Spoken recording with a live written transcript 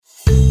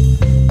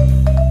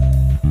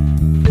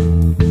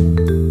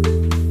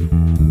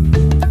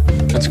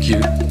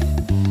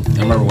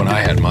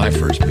my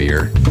first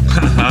beer.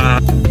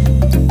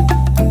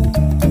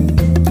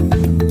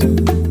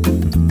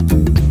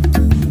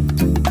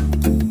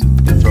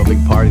 Throw a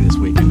big party this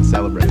weekend to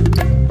celebrate.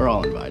 We're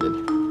all invited.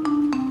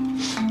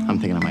 I'm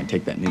thinking I might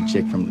take that new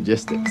chick from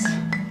Logistics.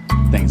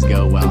 Things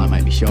go well, I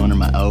might be showing her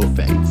my O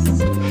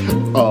face.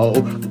 Oh.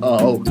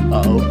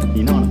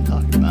 You know what I'm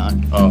talking about.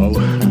 Oh.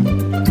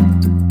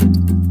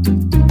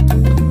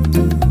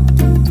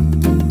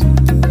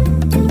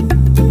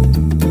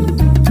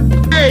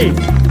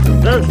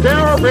 The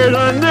sheriff is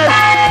on this.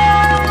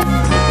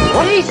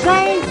 What are you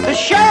saying? The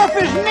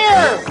sheriff is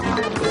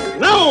near.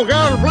 No,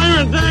 got a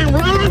flaming thing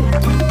running.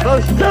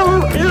 The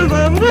sheriff is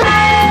on this.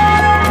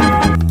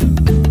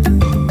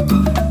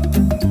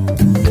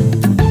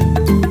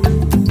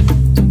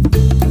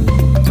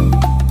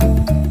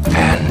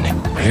 And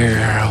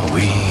here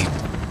we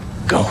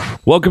go.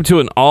 Welcome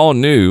to an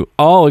all-new,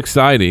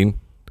 all-exciting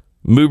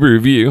movie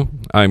review.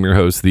 I'm your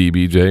host, the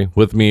BJ.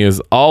 With me, as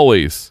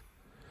always,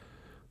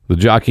 the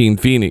Joaquin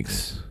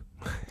Phoenix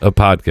of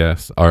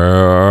podcasts,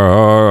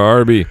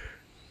 RB.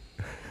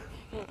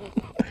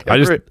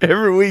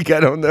 Every week, I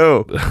don't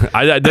know.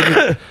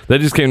 That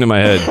just came to my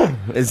head.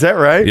 Is that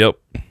right? Yep.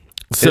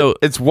 So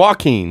it's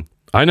Joaquin.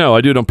 I know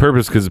I do it on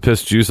purpose because it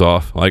pissed Juice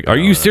off. Like, are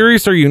you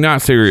serious or are you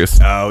not serious?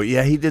 Oh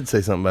yeah, he did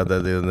say something about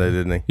that the other day,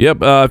 didn't he? Yep.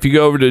 If you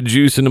go over to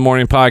Juice in the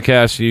Morning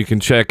podcast, you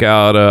can check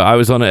out. I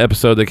was on an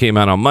episode that came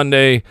out on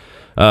Monday.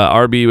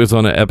 RB was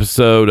on an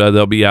episode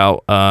they'll be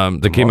out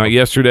that came out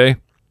yesterday.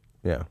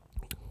 Yeah.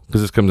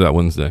 Because this comes out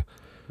Wednesday.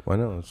 Why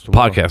not? It's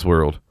tomorrow. Podcast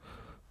World.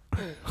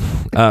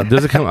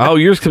 Does it come? Oh,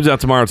 yours comes out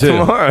tomorrow too.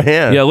 Tomorrow,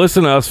 yeah. Yeah,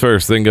 listen to us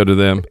first, then go to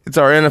them. It's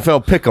our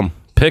NFL Pick'em.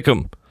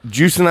 Pick'em.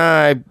 Juice and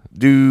I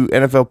do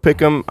NFL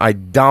Pick'em. I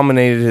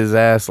dominated his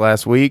ass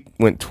last week.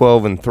 Went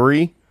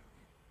 12-3.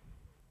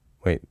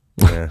 Wait.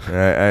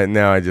 Yeah.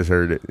 Now I just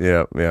heard it.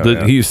 Yeah.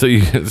 So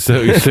you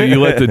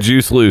let the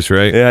juice loose,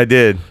 right? Yeah, I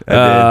did.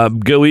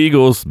 Go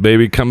Eagles,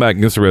 baby! Come back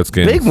against the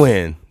Redskins. Big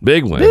win.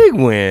 Big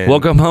win.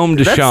 Welcome home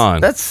to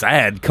Sean. That's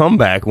sad.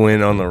 Comeback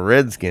win on the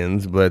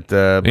Redskins, but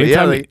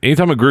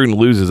anytime a Gruden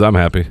loses, I'm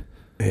happy.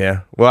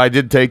 Yeah. Well, I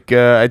did take.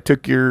 I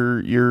took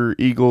your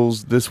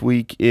Eagles this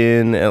week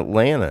in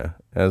Atlanta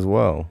as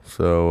well.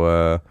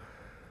 So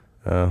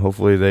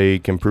hopefully they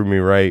can prove me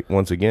right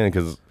once again,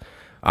 because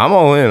I'm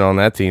all in on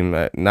that team.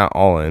 Not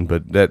all in,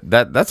 but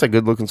that's a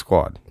good looking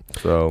squad.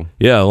 So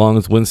yeah, as long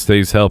as Win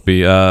stays healthy.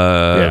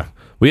 Yeah.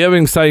 We have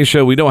an exciting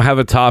show. We don't have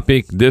a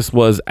topic. This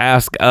was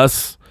Ask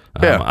Us.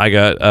 I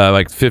got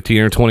like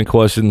 15 or 20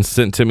 questions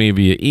sent to me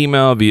via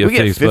email, via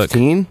Facebook.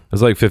 15?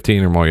 It's like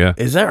 15 or more, yeah.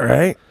 Is that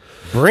right?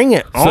 Bring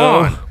it on.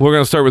 So we're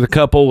going to start with a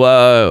couple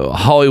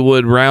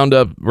Hollywood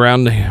roundabouts,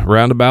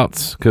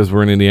 because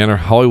we're in Indiana.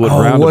 Hollywood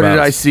roundabouts. What did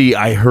I see?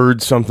 I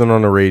heard something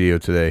on the radio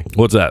today.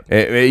 What's that?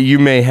 You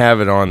may have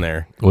it on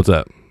there. What's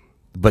that?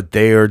 But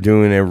they are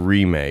doing a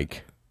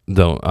remake.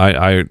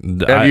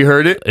 Have you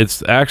heard it?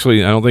 It's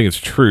actually, I don't think it's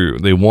true.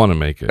 They want to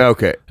make it.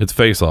 Okay. It's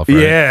Face Off, right?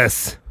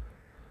 Yes.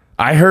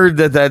 I heard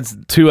that's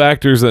two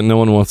actors that no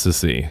one wants to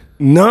see.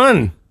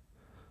 None.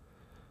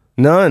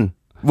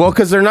 Well,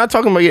 because they're not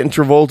talking about getting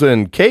Travolta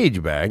and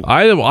Cage back.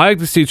 I like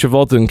to see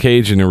Travolta and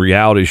Cage in a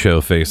reality show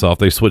Face Off.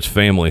 They switch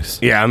families.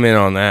 Yeah, I'm in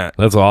on that.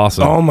 That's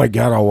awesome. Oh my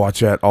God, I'll watch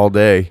that all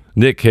day.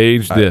 Nick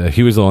Cage,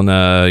 he was on,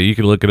 you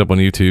can look it up on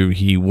YouTube.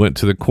 He went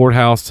to the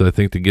courthouse, I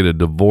think, to get a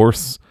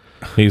divorce.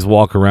 He's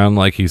walking around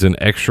like he's an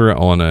extra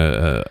on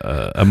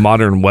a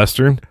modern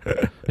Western.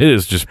 It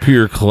is just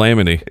pure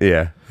calamity.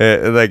 Yeah,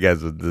 that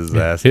guy's a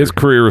disaster. His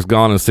career was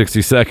gone in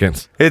 60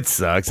 seconds. It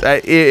sucks.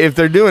 If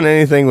they're doing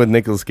anything with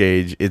Nicolas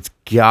Cage, it's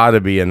got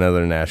to be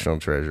another national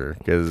treasure,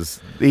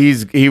 because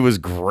he was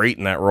great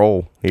in that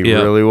role. He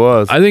really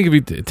was. I think if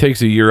he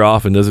takes a year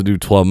off and doesn't do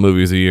 12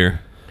 movies a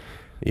year.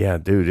 Yeah,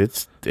 dude,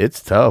 it's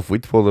tough. We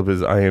pulled up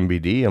his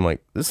IMDb. I'm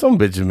like, this son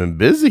of a bitch has been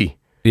busy.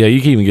 Yeah,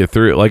 you can even get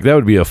through it. Like, that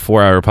would be a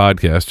 4-hour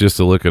podcast just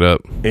to look it up.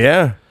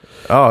 Yeah.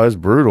 Oh, it's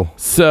brutal.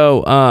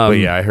 So, but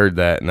yeah, I heard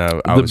that, and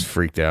I was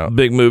freaked out.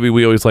 Big movie.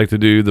 We always like to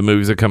do the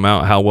movies that come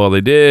out, how well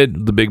they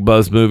did. The big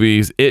buzz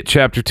movies. It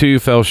Chapter 2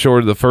 fell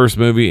short of the first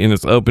movie in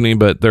its opening,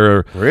 but there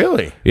are...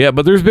 Really? Yeah,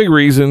 but there's big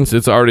reasons.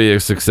 It's already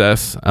a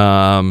success.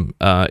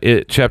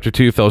 It Chapter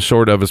 2 fell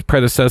short of its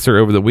predecessor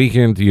over the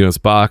weekend, its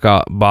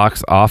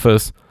box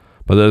office.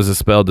 But that is a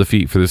spell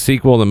defeat for the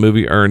sequel. The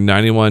movie earned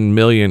 $91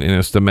 million in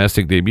its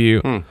domestic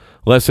debut,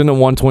 less than the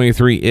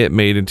 $123 it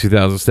made in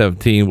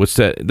 2017, which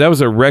that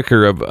was a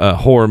record of a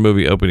horror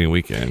movie opening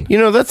weekend.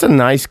 That's a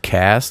nice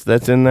cast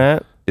that's in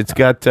that. It's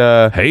got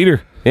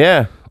Hader.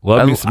 Yeah,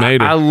 love me some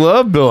Hader. I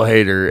love Bill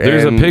Hader.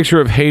 There's a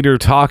picture of Hader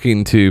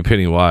talking to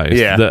Pennywise.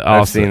 Yeah,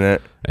 I've seen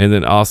that. And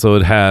then also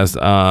it has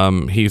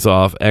he's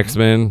off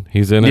X-Men.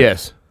 He's in it.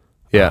 Yes.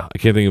 Yeah. I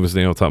can't think of his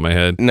name off the top of my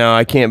head. No,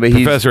 I can't, but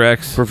Professor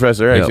X.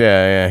 Professor X,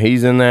 yeah.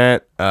 He's in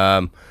that.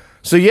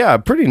 So, yeah,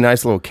 pretty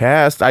nice little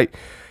cast.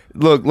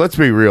 Look, let's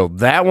be real.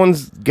 That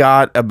one's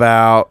got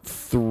about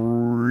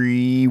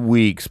 3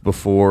 weeks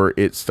before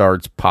it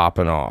starts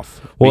popping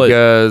off. Well,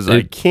 because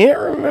I can't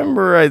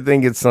remember. I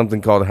think it's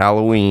something called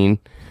Halloween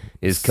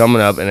is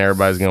coming up, and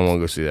everybody's gonna want to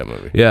go see that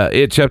movie. Yeah,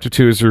 It Chapter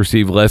 2 has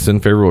received less than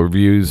favorable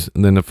reviews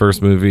than the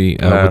first movie,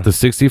 with the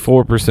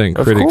 64%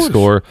 critic course.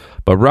 score.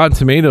 But Rotten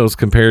Tomatoes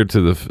compared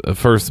to the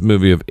first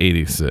movie of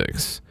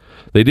 86.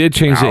 They did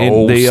change the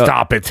ending.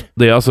 Stop it!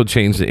 They also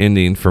changed the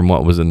ending from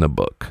what was in the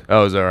book.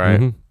 Oh, is that right?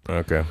 Mm-hmm.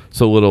 Okay.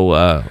 So little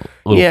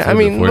Yeah, I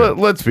mean,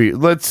 tidbit for you.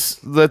 let's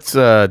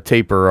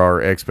taper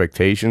our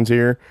expectations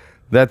here.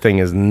 That thing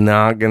is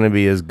not going to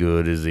be as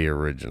good as the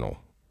original.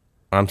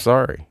 I'm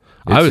sorry.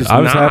 I was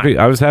not. happy.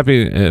 I was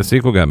happy a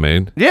sequel got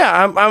made.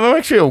 Yeah, I'm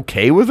actually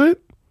okay with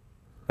it.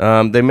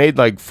 They made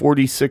like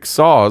 46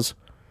 Saws,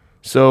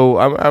 so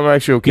I'm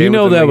actually okay. You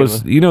know with them that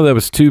making was that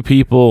was two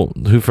people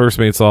who first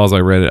made Saws. I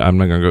read it. I'm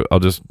not gonna go.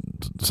 I'll just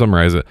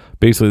summarize it.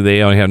 Basically,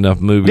 they only have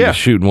enough movies Yeah. to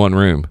shoot in one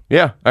room.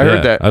 Yeah, I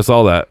heard that. I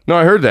saw that. No,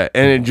 I heard that,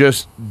 and it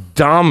just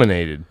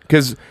dominated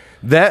because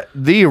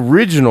the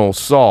original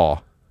Saw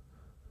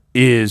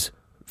is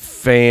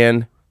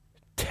fantastic.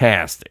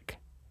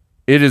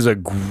 It is a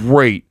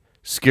great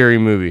scary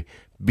movie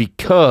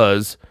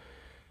because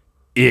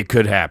it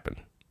could happen.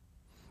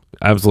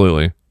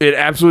 Absolutely. It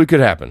absolutely could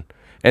happen.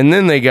 And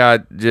then they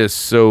got just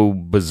so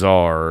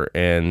bizarre,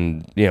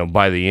 and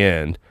by the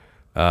end,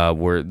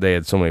 where they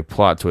had so many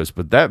plot twists.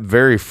 But that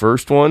very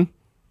first one,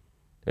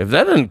 if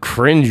that doesn't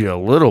cringe you a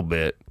little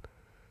bit,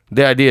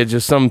 the idea of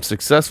just some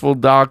successful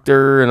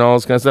doctor and all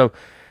this kind of stuff,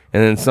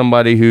 and then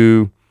somebody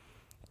who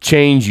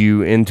change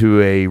you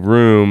into a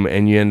room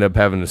and you end up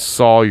having to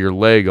saw your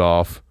leg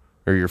off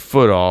or your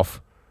foot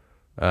off.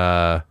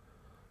 Yeah.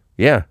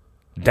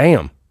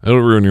 Damn. It'll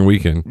ruin your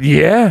weekend.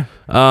 Yeah.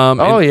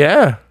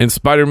 Yeah. In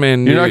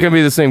Spider-Man, You're not going to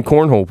be the same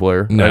cornhole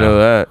player. No. I know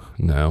that.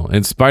 No.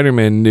 In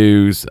Spider-Man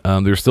news,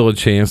 there's still a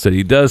chance that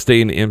he does stay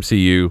in the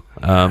MCU.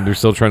 They're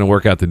still trying to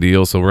work out the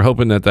deal, so we're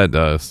hoping that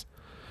does.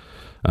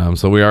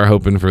 So we are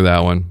hoping for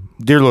that one.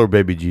 Dear Lord,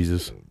 baby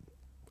Jesus,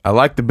 I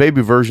like the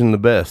baby version the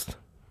best.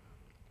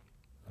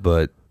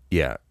 But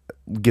yeah,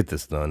 get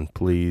this done,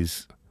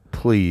 please.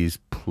 Please,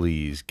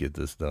 please get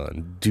this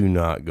done. Do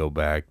not go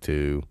back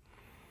to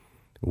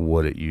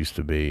what it used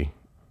to be.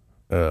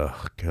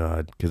 Oh,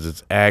 God. Because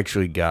it's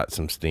actually got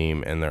some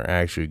steam, and they're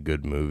actually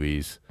good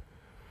movies.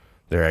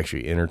 They're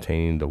actually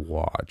entertaining to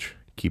watch.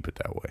 Keep it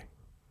that way.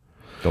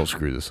 Don't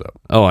screw this up.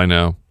 Oh, I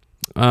know.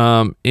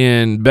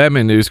 In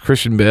Batman news,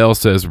 Christian Bale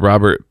says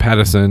Robert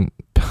Pattinson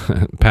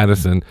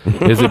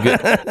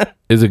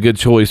is a good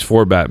choice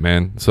for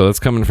Batman. So that's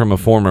coming from a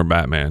former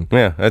Batman.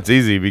 Yeah, that's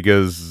easy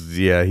because,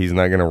 he's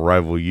not going to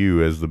rival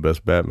you as the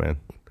best Batman.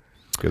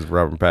 Because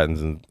Robert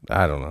Pattinson,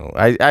 I don't know.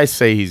 I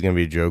say he's going to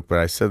be a joke, but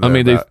I said that. I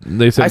mean,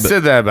 they said I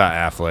said that about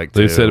Affleck,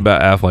 too. They said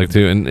about Affleck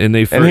too, and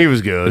he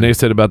was good. And they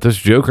said about this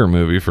Joker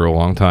movie for a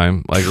long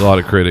time, like a lot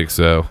of critics.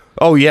 So,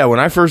 oh yeah, when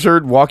I first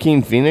heard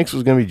Joaquin Phoenix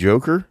was going to be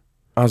Joker,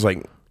 I was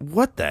like,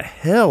 "What the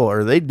hell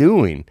are they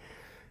doing?"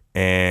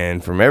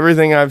 And from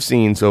everything I've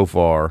seen so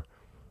far,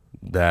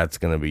 that's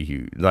going to be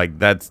huge. Like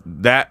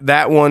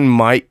that one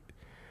might.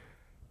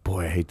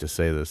 Boy, I hate to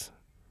say this,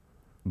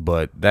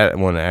 but that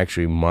one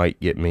actually might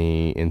get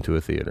me into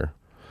a theater.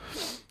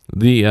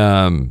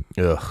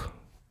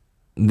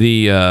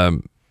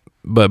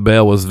 But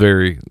Bale was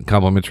very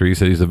complimentary. He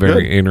said he's a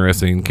very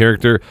interesting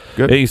character.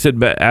 Good. And he said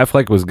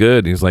Affleck was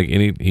good. He's like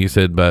he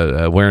said,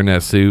 but wearing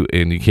that suit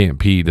and you can't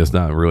pee does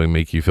not really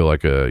make you feel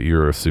like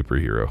you're a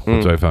superhero,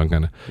 which I found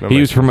kind of. He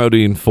was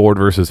promoting Ford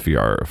versus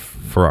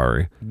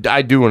Ferrari.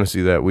 I do want to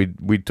see that.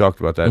 We talked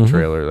about that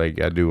trailer.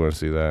 Like I do want to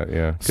see that.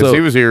 Yeah, because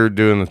he was here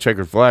doing the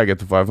checkered flag at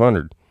the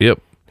 500.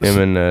 Yep.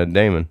 Him and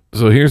Damon.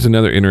 So here's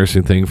another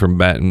interesting thing from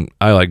Batman.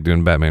 I like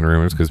doing Batman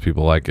rumors because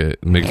people like it.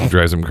 It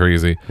drives them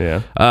crazy.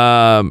 Yeah.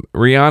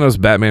 Rihanna's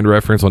Batman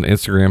reference on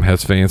Instagram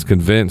has fans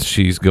convinced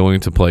she's going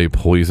to play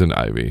Poison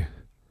Ivy.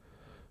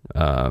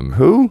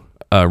 Who?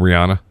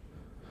 Rihanna.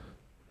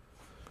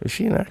 Is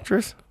she an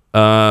actress?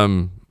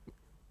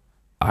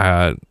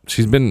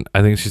 She's been.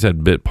 I think she's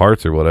had bit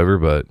parts or whatever.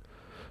 But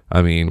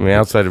I mean,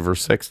 outside of her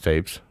sex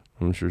tapes,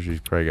 I'm sure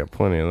she's probably got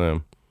plenty of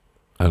them.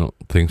 I don't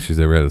think she's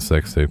ever had a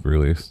sex tape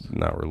released.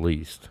 Not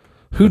released.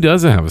 Who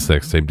doesn't have a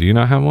sex tape? Do you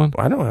not have one?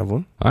 I don't have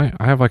one. I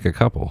have like a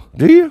couple.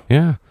 Do you?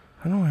 Yeah.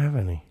 I don't have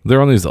any.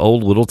 They're on these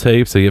old little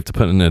tapes, so you have to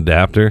put in an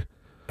adapter.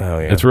 Oh,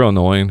 yeah. It's real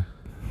annoying.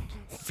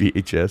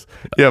 VHS.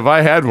 Yeah, if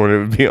I had one, it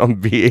would be on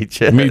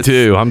VHS. Me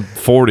too. I'm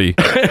 40.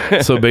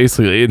 So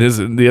basically, it is.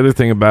 The other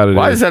thing about it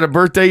Well, I is. just had a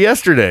birthday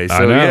yesterday. So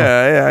I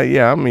know.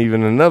 yeah. I'm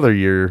even another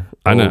year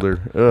older.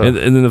 And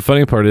then the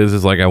funny part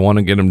is like I want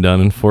to get them done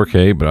in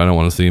 4K, but I don't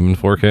want to see them in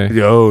 4K.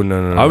 Oh,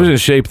 no. I was in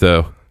shape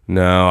though.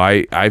 No,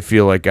 I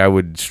feel like I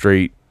would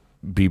straight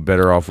be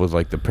better off with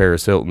like the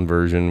Paris Hilton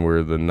version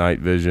where the night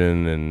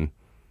vision and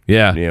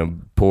Yeah.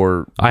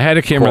 poor. I had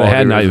a camera that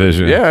had night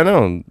vision. Yeah, I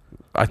know.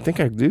 I think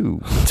I do.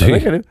 I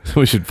think I do.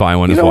 We should find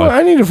one. You as know well. what?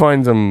 I need to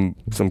find some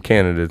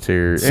candidates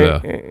here. So-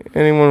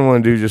 Anyone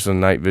want to do just a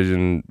night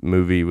vision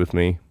movie with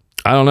me?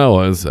 I don't know.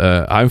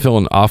 I'm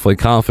feeling awfully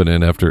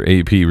confident after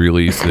AP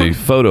released a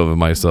photo of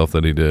myself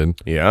that he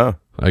did. Yeah.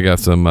 I got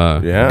some.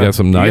 Yeah. Got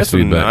some You nice got some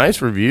feedback. nice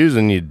reviews,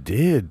 and you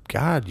did.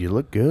 God, you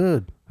look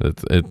good.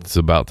 It's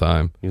about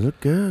time. You look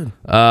good.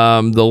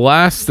 The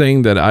last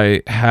thing that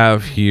I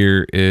have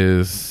here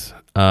is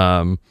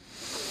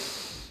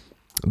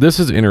this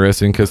is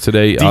interesting because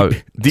today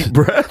Deep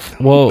breath.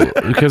 well,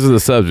 because of the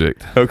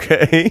subject.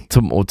 Okay.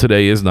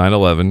 Today is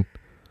 9/11.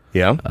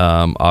 Yeah.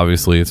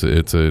 Obviously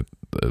it's a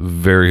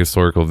very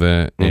historical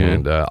event,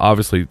 and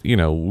obviously, you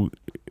know,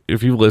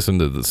 if you listen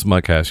to the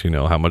Smutcast, you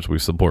know how much we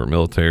support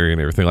military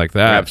and everything like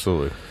that.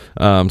 Absolutely.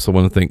 So I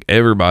want to thank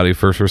everybody,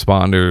 first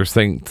responders.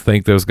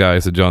 Thank those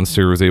guys that Jon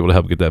Stewart was able to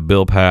help get that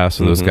bill passed,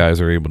 so those guys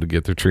are able to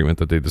get their treatment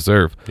that they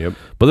deserve. Yep.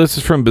 But this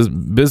is from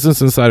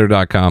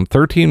BusinessInsider.com.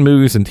 13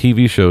 movies and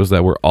TV shows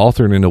that were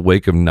altered in the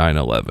wake of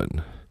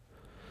 9/11.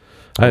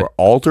 Or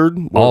altered?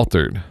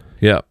 Altered.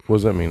 Yeah. What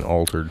does that mean,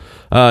 altered?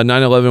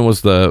 9/11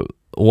 was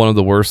one of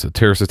the worst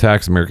terrorist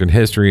attacks in American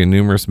history, and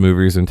numerous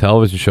movies and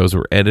television shows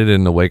were edited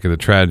in the wake of the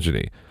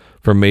tragedy.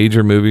 From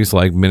major movies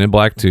like Men in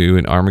Black 2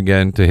 and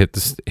Armageddon to hit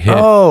to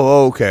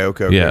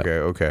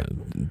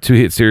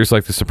hit series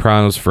like The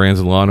Sopranos,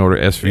 Friends, and Law & Order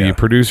SVU,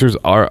 producers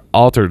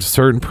altered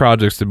certain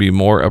projects to be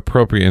more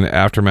appropriate in the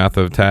aftermath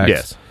of attacks.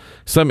 Yes.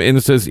 Some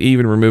instances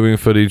even removing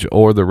footage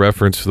or the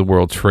reference to the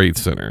World Trade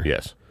Center.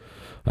 Yes.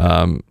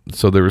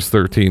 So there was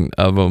 13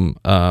 of them.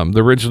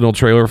 The original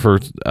trailer for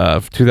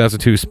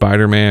 2002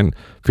 Spider-Man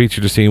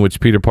featured a scene in which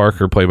Peter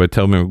Parker, played by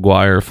Tobey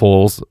Maguire,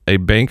 foils a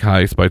bank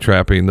heist by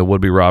trapping the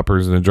would-be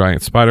robbers in a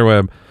giant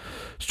spiderweb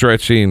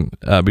stretching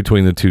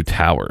between the two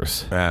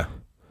towers.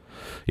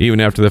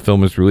 Even after the film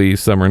was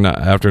released,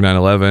 after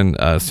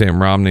 9/11, Sam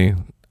Romney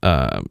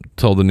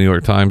told the New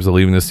York Times that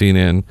leaving the scene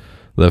in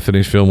the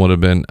finished film would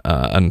have been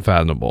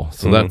unfathomable.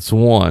 So that's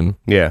one.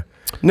 Yeah.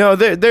 No,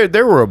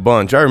 there were a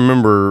bunch. I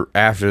remember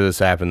after this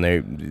happened,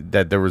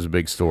 that there was a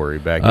big story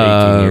back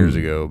 18 years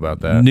ago about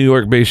that. New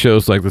York-based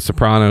shows like The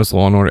Sopranos,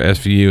 Law & Order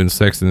SVU, and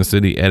Sex and the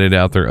City edited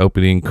out their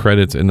opening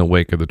credits in the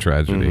wake of the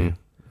tragedy.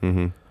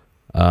 Yeah.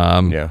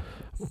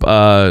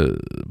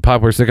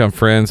 Popular sitcom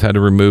Friends had to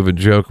remove a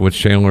joke in which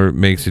Chandler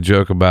makes a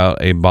joke about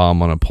a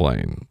bomb on a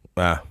plane.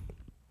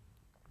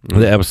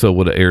 The episode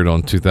would have aired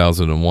on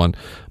 2001.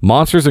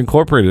 Monsters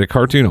Incorporated, a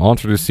cartoon,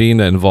 altered a scene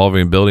that involved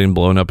a building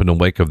blown up in the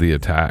wake of the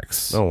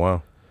attacks. Oh,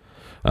 wow.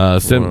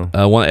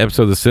 One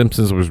episode of The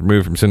Simpsons was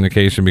removed from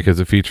syndication because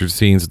it featured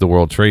scenes at the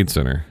World Trade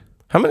Center.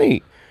 How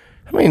many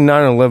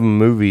 9/11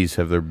 movies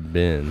have there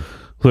been?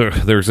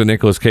 There's a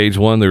Nicolas Cage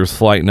one. There's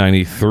Flight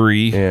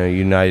 93. Yeah,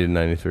 United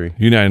 93.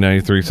 United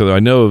 93. So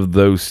I know of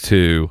those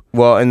two.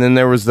 Well, and then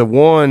there was the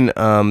one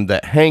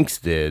that Hanks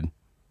did,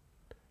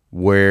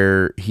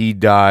 where he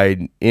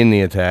died in the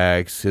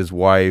attacks, his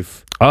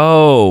wife.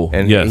 Oh,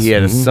 and yes. He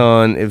had a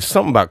son. It was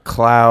something about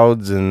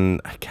clouds,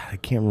 and I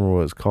can't remember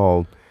what it's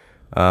called.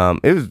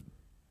 It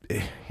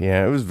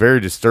was very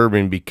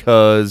disturbing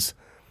because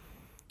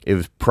it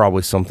was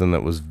probably something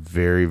that was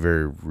very,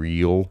 very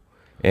real,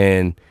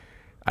 and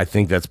I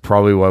think that's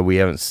probably why we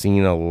haven't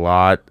seen a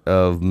lot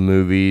of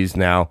movies.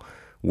 Now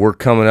we're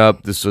coming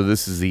up. So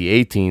this is the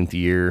 18th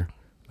year.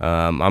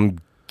 I'm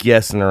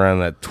guessing around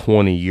that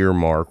 20-year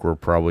mark, we're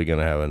probably going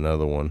to have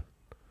another one.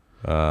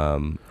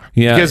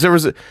 Because there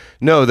was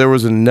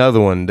another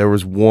one. There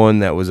was one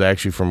that was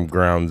actually from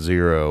Ground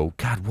Zero.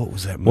 God, what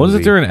was that movie?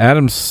 Wasn't there an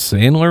Adam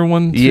Sandler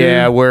one too?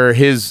 Yeah, where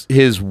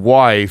his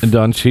wife and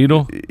Don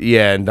Cheadle.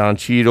 Yeah, and Don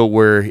Cheadle,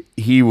 where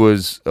he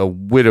was a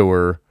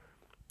widower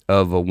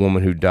of a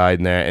woman who died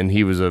in that, and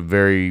he was a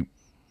very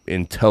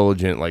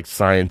intelligent, like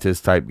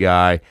scientist type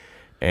guy,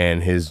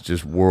 and his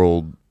just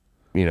world,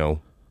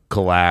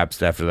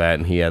 collapsed after that,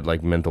 and he had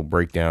like mental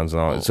breakdowns and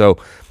all that. So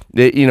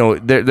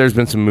there's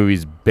been some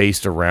movies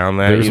based around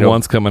that. There's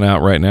one's coming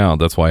out right now.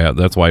 That's why I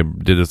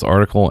did this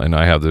article, and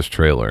I have this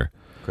trailer.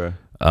 Okay.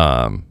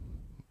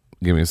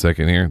 Give me a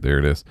second here. There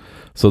it is.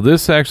 So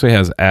this actually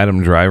has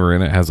Adam Driver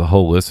in it. Has a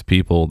whole list of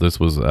people. This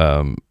was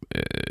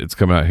it's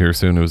coming out here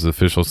soon. It was the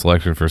official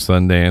selection for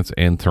Sundance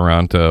and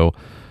Toronto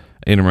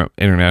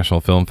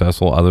International Film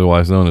Festival,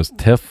 otherwise known as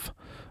TIFF.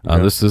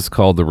 This is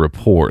called The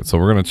Report. So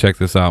we're going to check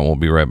this out, and we'll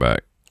be right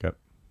back.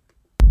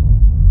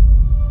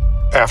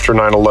 After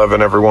 9/11,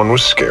 everyone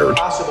was scared.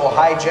 Possible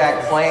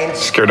hijacked plane.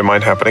 Scared it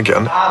might happen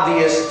again.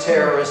 Obvious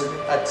terrorist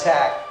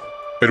attack.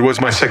 It was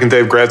my second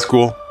day of grad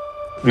school.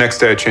 Next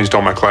day, I changed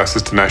all my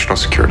classes to national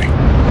security.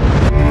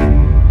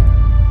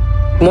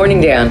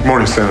 Morning, Dan.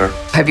 Morning, Senator.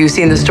 Have you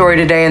seen the story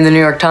today in the New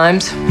York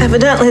Times?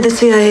 Evidently, the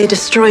CIA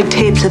destroyed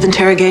tapes of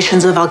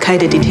interrogations of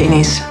Al-Qaeda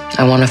detainees.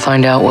 I want to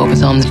find out what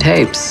was on the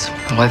tapes,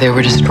 why they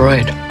were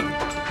destroyed.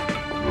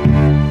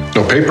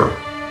 No paper.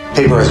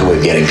 Paper is a way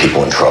of getting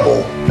people in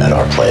trouble at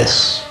our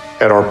place.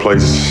 At our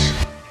place,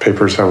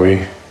 paper is how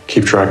we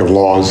keep track of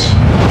laws.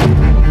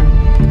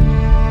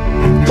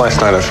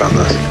 Last night I found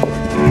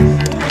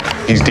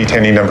this. He's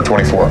detainee number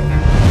 24.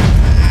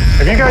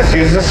 Have you guys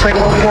used this thing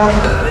before?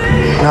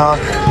 No,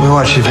 we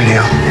watched your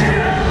video.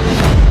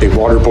 They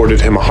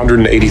waterboarded him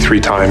 183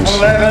 times.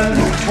 11,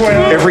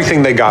 12,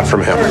 Everything they got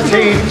from him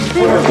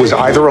 13, was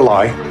either a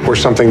lie or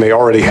something they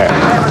already had.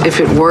 If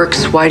it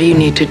works, why do you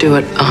need to do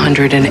it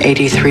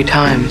 183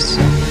 times?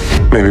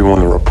 Maybe when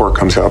the report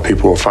comes out,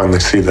 people will finally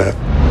see that.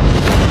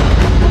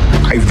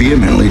 I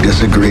vehemently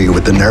disagree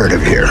with the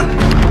narrative here.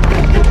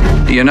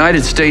 The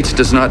United States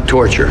does not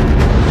torture.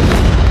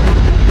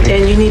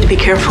 Dan, you need to be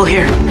careful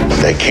here.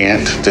 They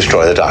can't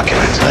destroy the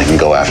documents. They can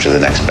go after the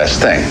next best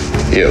thing.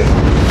 You.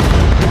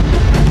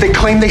 They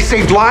claim they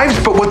saved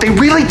lives, but what they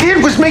really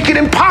did was make it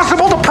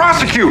impossible to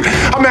prosecute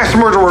a mass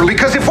murderer,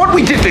 because if what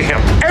we did to him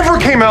ever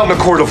came out in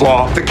a court of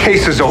law, the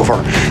case is over.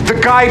 The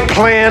guy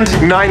planned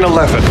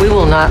 9/11. We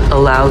will not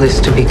allow this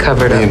to be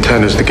covered up. The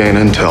intent is to gain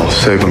intel,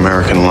 save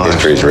American lives.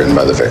 History is written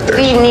by the victors.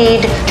 We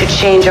need to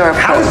change our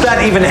approach. How is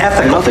that even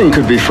ethical? Nothing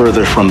could be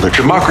further from the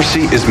truth.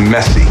 Democracy is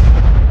messy.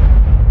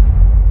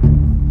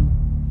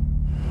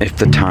 If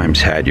the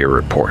Times had your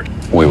report,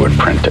 We would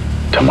print it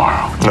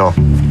tomorrow. No.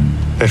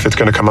 If it's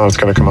going to come out, it's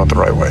going to come out the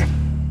right way.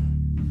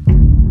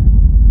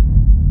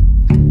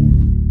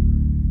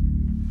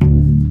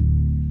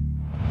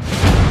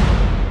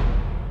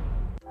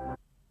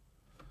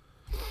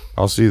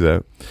 I'll see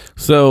that.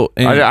 So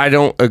I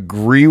don't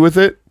agree with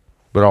it,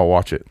 but I'll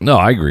watch it. No,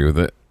 I agree with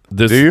it.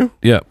 Do you?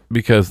 Yeah,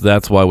 because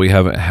that's why we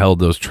haven't held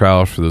those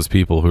trials for those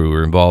people who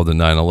were involved in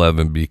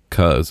 9/11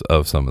 because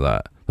of some of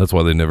that. That's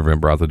why they've never been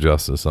brought to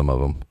justice, some of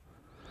them.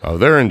 Oh,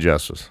 they're in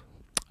justice.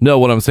 No,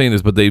 what I'm saying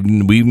is, but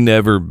we've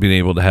never been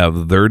able to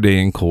have their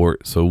day in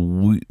court,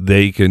 so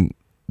they can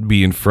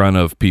be in front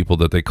of people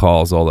that they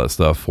cause all that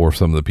stuff for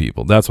some of the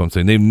people. That's what I'm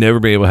saying. They've never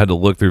been able to have to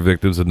look their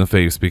victims in the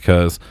face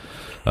because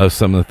of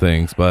some of the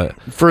things.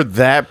 But for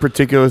that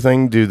particular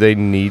thing, do they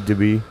need to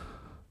be?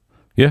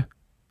 Yeah.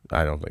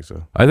 I don't think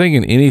so. I think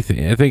in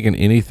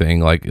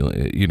anything, like,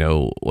 you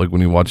know, like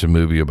when you watch a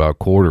movie about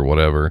court or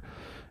whatever,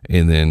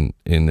 and then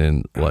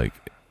like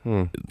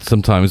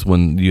sometimes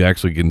when you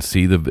actually can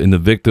see the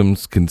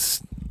victims can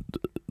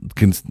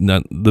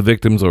not the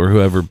victims or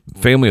whoever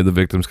family of the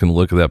victims can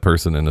look at that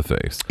person in the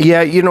face.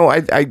 Yeah, you know,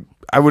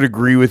 I would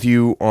agree with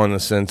you on the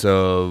sense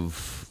of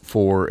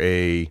for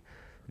a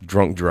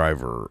drunk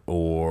driver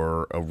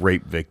or a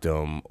rape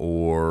victim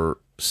or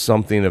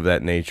something of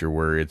that nature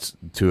where it's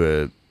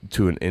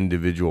to an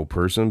individual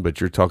person,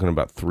 but you're talking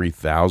about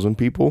 3,000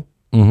 people.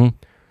 Mm-hmm.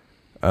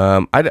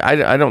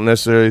 I don't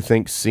necessarily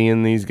think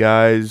seeing these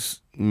guys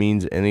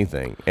means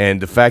anything,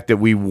 and the fact that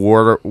we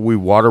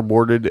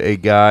waterboarded a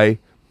guy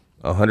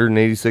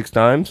 186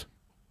 times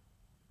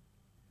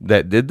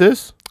that did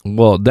this.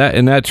 Well, that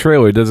in that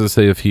trailer it doesn't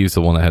say if he's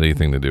the one that had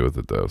anything to do with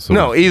it though. So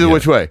no, either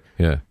which way.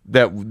 Yeah,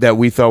 that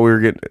we thought we were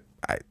getting.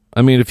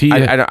 I mean, if he,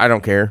 I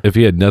don't care if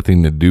he had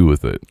nothing to do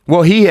with it.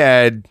 Well, he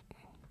had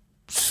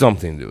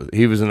something to do with it.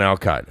 He was in Al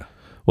Qaeda.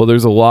 Well,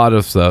 there's a lot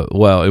of stuff.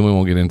 Well, and we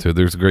won't get into it.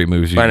 There's great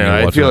movies. I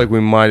know. I feel like we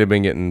might have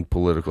been getting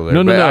political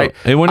there. No. I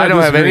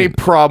don't have any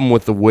problem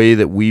with the way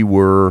that we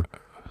were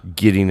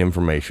getting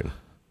information.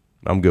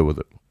 I'm good with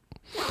it.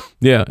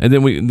 Yeah, and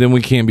then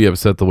we can't be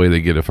upset the way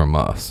they get it from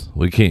us.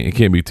 We can't. It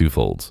can't be two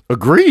folds.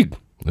 Agreed.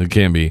 It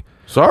can't be.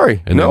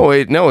 Sorry. It's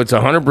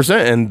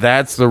 100%, and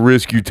that's the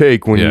risk you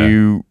take when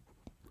you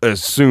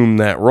assume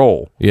that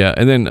role. Yeah,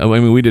 and then I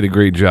mean we did a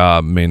great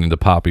job manning the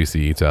poppy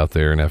seeds out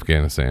there in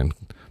Afghanistan.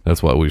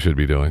 That's what we should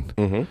be doing.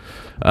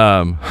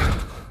 Mm-hmm.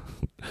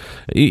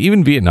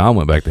 Even Vietnam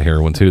went back to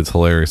heroin too. It's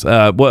hilarious.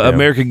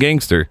 American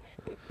Gangster.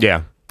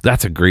 Yeah,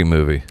 that's a great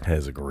movie. That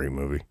is a great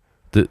movie.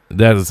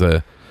 That is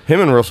a him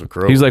and Russell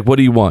Crowe. He's like, "What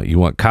do you want? You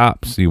want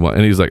cops? You want?"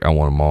 And he's like, "I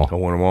want them all. I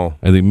want them all."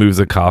 And he moves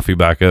the coffee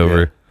back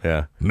over.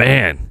 Yeah.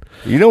 Man,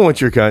 you don't want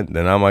your kind.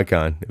 They're not my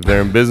kind. If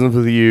they're in business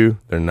with you,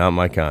 they're not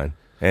my kind.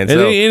 And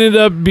so he ended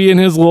up being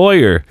his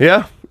lawyer.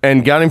 Yeah,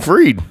 and got him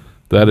freed.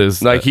 That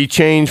is like he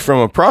changed from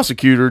a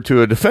prosecutor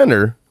to a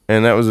defender,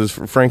 and that was his.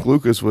 Frank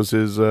Lucas was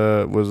his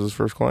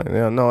first client.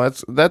 Yeah, no,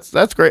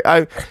 that's great.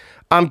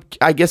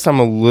 I guess I'm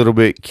a little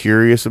bit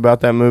curious about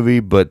that movie,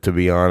 but to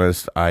be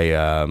honest, I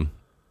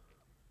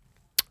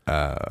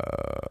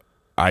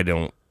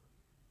don't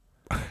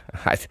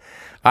have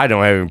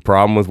any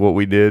problem with what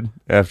we did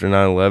after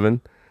 9/11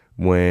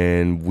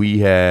 when we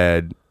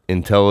had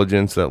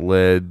intelligence that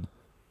led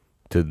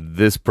to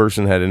this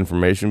person had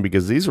information,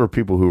 because these were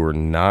people who were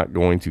not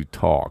going to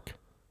talk.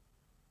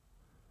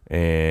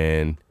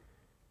 And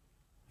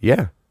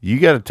yeah, you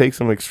got to take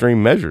some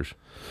extreme measures.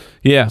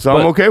 Yeah. So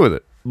I'm okay with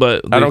it.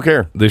 But I don't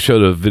care. They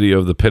showed a video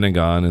of the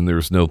Pentagon and there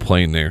was no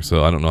plane there.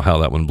 So I don't know how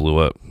that one blew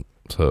up.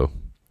 So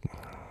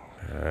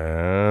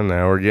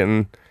now we're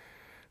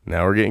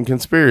getting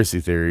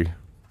conspiracy theory.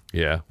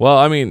 Yeah. Well,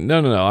 I mean,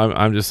 no.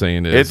 I'm just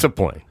saying it's a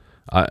plane.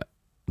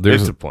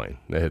 There's a plane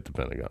that hit the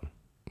Pentagon.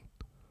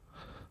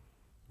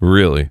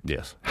 Really?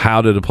 Yes.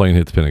 How did a plane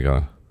hit the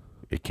Pentagon?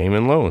 It came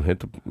in low and hit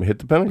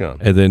the Pentagon.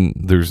 And then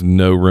there's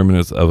no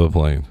remnants of a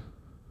plane.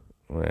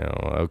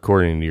 Well,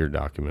 according to your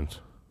documents.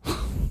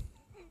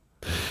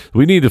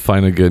 We need to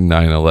find a good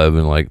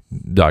 9/11 like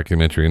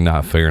documentary,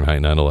 not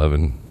Fahrenheit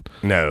 9/11.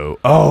 No.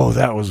 Oh,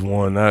 that was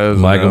one. That was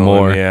Michael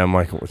Moore. One. Yeah,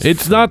 Michael.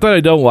 It's not that I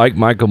don't like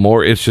Michael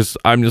Moore. It's just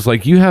I'm just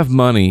like, you have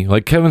money.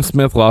 Like Kevin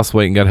Smith lost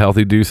weight and got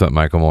healthy. Do something,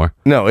 Michael Moore.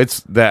 No, it's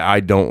that I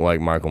don't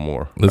like Michael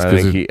Moore. I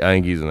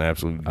think he's an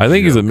absolute. I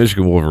think he's a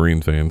Michigan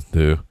Wolverine fan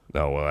too.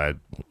 Oh well,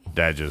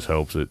 that just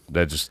helps it.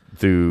 That just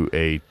threw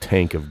a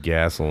tank of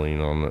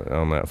gasoline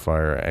on that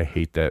fire. I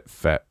hate that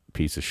fat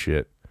piece of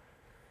shit.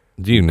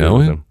 Do you know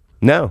him?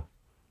 No,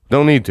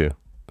 don't need to.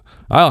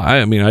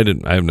 I mean, I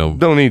didn't. I have no.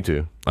 Don't need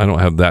to. I don't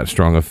have that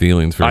strong of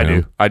feelings for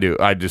him. I do.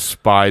 I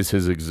despise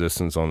his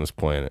existence on this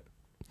planet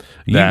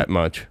that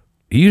much.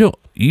 You don't.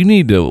 You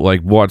need to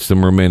like watch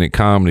some romantic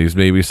comedies,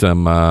 maybe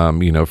some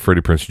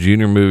Freddie Prinze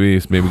Jr.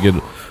 movies. Maybe get.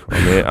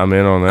 I'm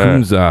in on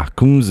that.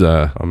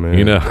 Kunza. I'm in.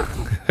 You know.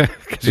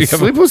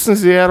 Sleepless in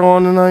Seattle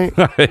on tonight.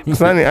 I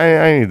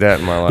need that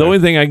in my life. The only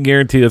thing I can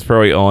guarantee that's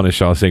probably on is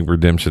Shawshank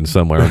Redemption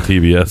somewhere on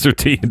TBS or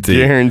TNT.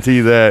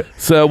 Guarantee that.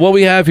 So what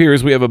we have here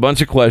is we have a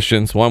bunch of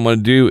questions. What I'm going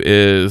to do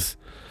is,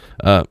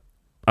 I'm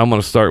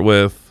going to start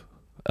with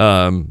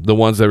the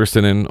ones that were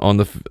sent in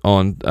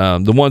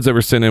the ones that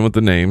were sent in with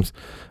the names.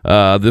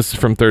 This is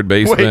from Third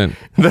Baseman.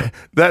 Wait,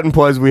 that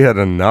implies we had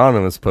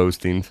anonymous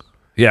postings.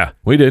 Yeah,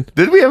 we did.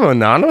 Did we have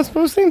anonymous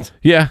postings?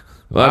 Yeah.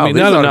 Well, wow, I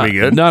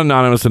mean, not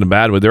anonymous in a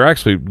bad way. They're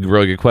actually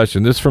really good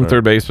questions. This is from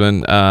Third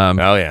Baseman.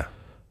 Oh yeah.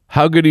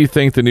 How good do you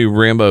think the new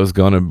Rambo is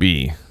going to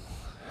be?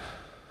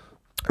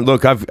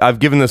 Look, I've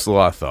given this a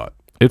lot of thought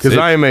because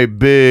I am a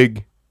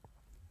big.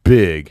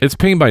 It's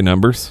paint by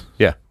numbers.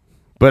 Yeah,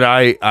 but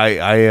I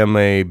am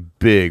a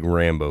big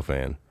Rambo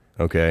fan.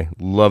 Okay,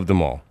 love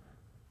them all.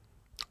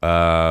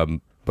 But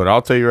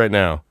I'll tell you right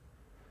now,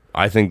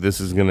 I think this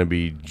is going to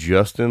be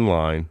just in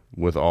line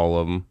with all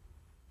of them.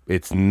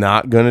 It's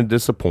not going to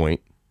disappoint.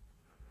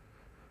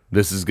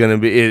 This is going to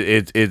be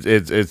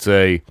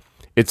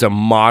it's a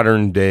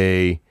modern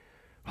day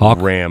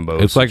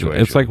Rambo. It's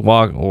situation. like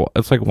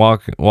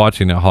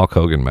watching a Hulk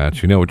Hogan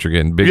match. You know what you're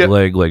getting: big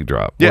leg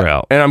drop. Yeah, we're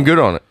out, and I'm good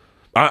on it.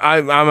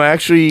 I'm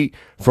actually,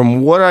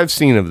 from what I've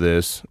seen of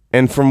this,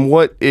 and from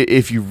what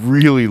if you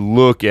really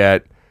look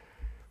at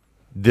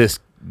this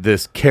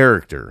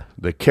character,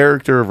 the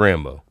character of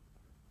Rambo.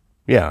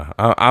 Yeah,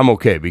 I'm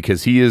okay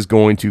because he is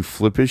going to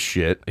flip his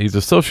shit. He's a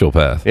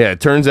sociopath. Yeah, it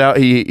turns out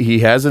he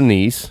has a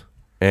niece,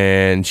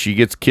 and she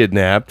gets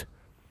kidnapped,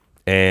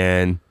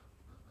 and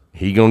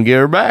he gonna get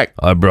her back.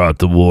 I brought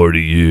the war to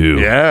you.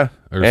 Yeah,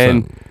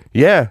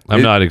 yeah.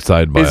 I'm not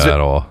excited by that at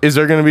all. Is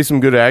there going to be some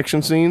good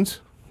action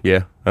scenes?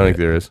 Yeah, I think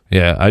there is.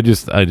 Yeah,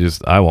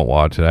 I won't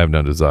watch it. I have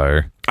no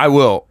desire. I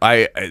will.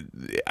 I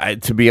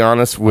to be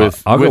honest,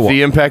 with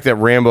the impact that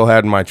Rambo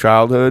had in my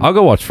childhood, I'll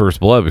go watch First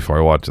Blood before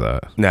I watch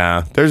that.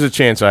 Nah, there's a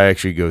chance I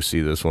actually go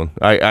see this one.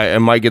 I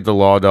might get the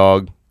Law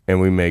Dog,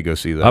 and we may go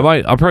see that.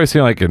 I'll probably see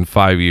it like in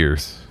 5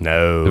 years.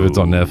 No, if it's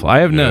on Netflix, I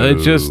have no.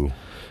 It's just.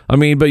 I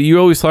mean, but you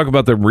always talk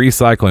about the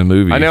recycling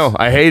movies. I know.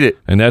 I hate it.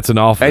 And that's an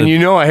awful... And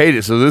I hate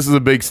it. So this is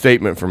a big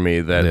statement for me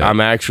that I'm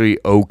actually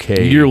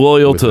okay. You're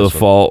loyal to the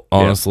fault,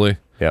 honestly.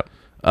 Yep.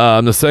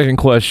 The second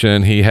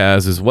question he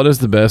has is, what is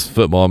the best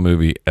football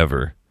movie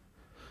ever?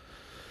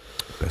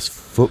 Best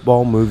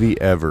football movie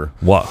ever.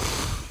 What?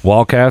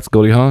 Wildcats,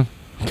 Goldie Hawn?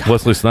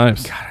 Wesley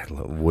Snipes? God, I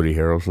love Woody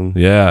Harrelson.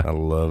 Yeah. I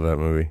love that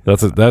movie.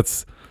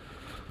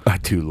 I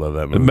do love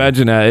that movie.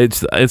 Imagine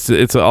that.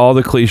 It's all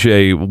the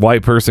cliche.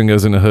 White person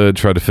goes in the hood,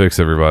 try to fix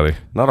everybody.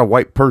 Not a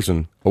white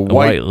person. A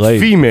white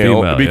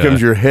female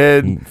becomes your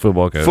head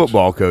football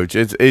coach.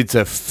 It's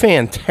a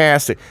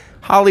fantastic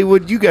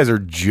Hollywood. You guys are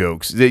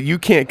jokes that you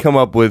can't come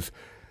up with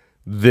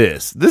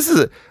this. This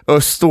is a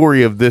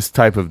story of this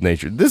type of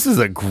nature. This is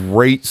a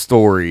great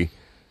story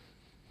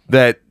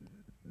that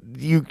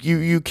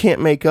you can't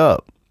make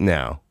up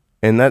now.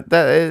 And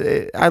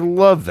that I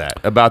love that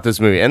about this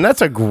movie, and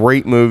that's a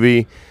great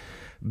movie.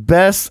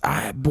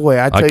 I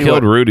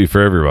killed Rudy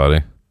for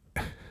everybody.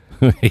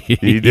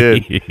 He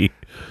did.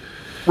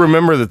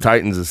 Remember the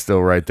Titans is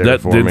still right there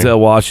for me. Denzel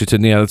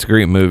Washington, yeah, that's a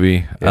great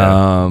movie.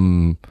 Yeah.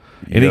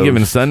 Any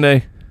Given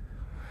Sunday?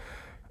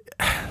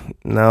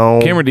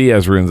 No. Cameron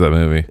Diaz ruins that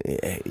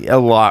movie. A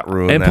lot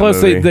ruined. And that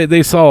plus, movie.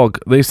 they saw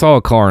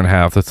a car in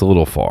half. That's a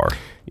little far.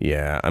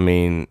 Yeah, I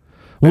mean,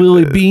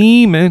 Willie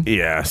Beeman.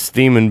 Yeah,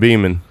 steaming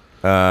beaming.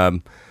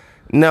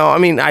 No, I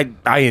mean,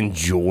 I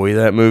enjoy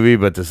that movie,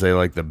 but to say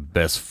like the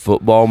best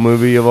football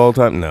movie of all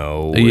time,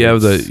 no.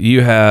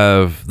 You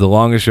have The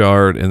Longest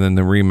Yard and then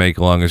the remake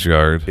Longest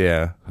Yard.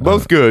 Yeah,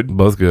 both good.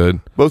 Both good.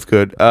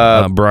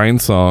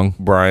 Brian's Song.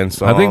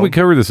 I think we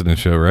covered this in the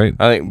show, right?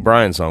 I think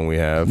Brian's Song we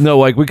have. No,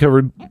 like we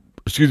covered.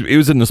 Excuse me, it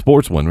was in the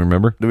sports one.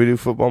 Remember? Did we do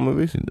football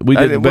movies? We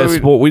did the best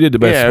sport. We did the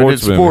best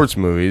sports. Sports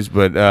movies,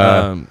 but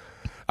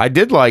I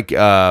did like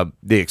The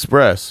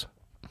Express.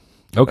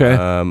 Okay.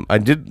 I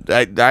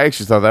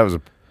actually thought that was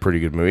a pretty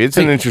good movie. It's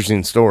an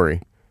interesting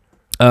story.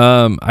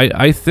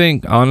 I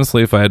think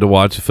honestly, if I had to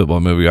watch a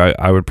football movie,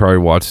 I would probably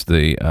watch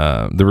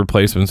The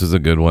Replacements is a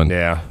good one.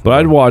 Yeah. But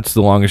I'd watch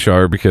The Longest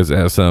Yard because it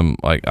has some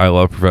I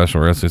love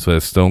professional wrestling, so it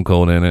has Stone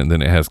Cold in it, and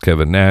then it has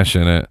Kevin Nash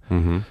in it.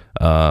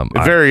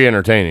 Mm-hmm. Very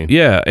entertaining.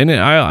 Yeah, and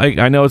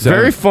I know it's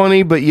very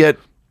funny, but yet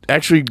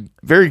actually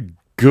very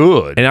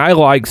good. And I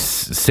like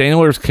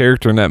Sandler's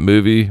character in that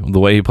movie. The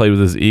way he played with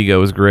his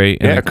ego was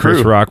great. And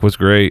Chris Rock was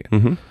great.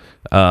 Mm-hmm.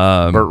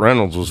 Burt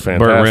Reynolds was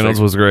fantastic. Burt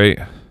Reynolds was great.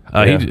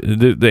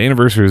 The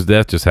anniversary of his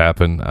death just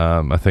happened.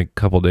 I think a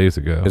couple days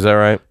ago. Is that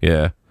right?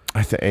 Yeah.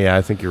 I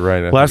think you're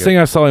right. Last thing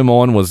I saw him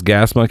on was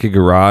Gas Monkey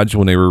Garage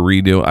when they were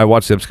redoing. I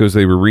watched the episodes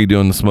they were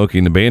redoing the Smokey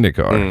and the Bandit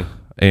car.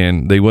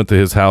 and they went to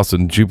his house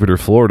in Jupiter,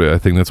 Florida. I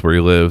think that's where he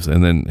lives.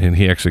 And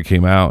he actually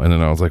came out, and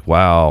then I was like,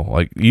 wow,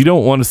 like you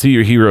don't want to see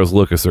your heroes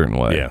look a certain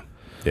way. Yeah.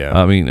 Yeah.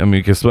 I mean,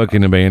 because Smokey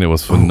and the Bandit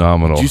was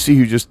phenomenal. Did you see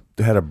who just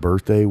had a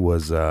birthday?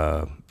 Was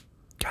God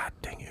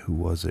dang it, who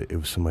was it? It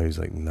was somebody who's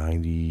like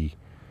 90,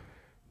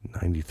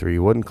 93. It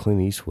wasn't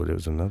Clint Eastwood. It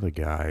was another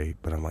guy.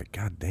 But I'm like,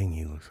 God dang,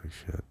 he looks like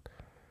shit.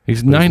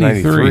 He's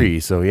 93.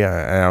 So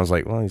yeah, and I was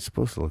like, well, he's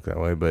supposed to look that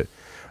way. But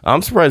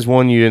I'm surprised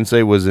one you didn't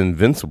say was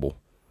Invincible.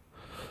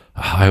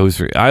 I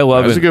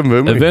love That's it. a good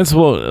movie.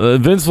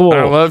 Invincible.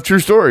 I love true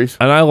stories.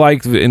 And I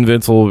like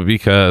Invincible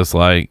because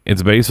like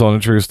it's based on a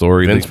true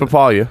story. Vince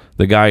Papaya.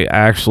 The guy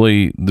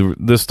actually,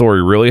 this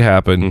story really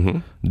happened.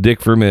 Mm-hmm.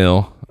 Dick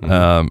Vermeil,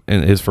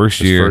 in his first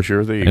year with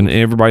the Eagles. and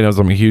everybody knows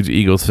I'm a huge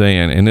Eagles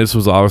fan. And this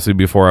was obviously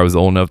before I was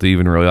old enough to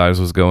even realize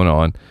what was going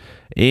on.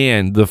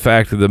 And the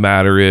fact of the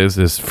matter is,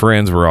 his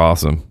friends were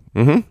awesome.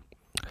 Mm-hmm.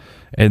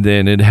 And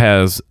then it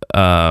has,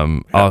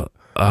 I'm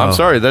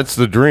sorry, that's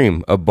the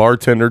dream. A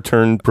bartender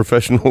turned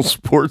professional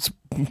sports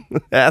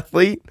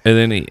athlete. And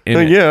then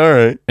all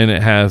right. And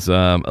it has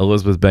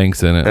Elizabeth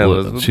Banks in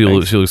it. She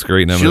looks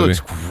great in that movie.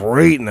 She looks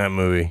great in that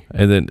movie.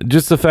 And then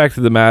just the fact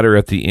of the matter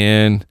at the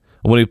end,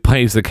 when he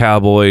plays the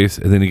Cowboys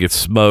and then he gets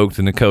smoked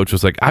and the coach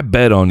was like, I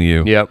bet on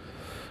you. Yep.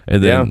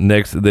 And then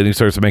then he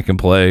starts making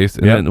plays.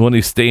 And then when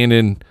he's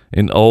standing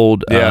in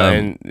old Old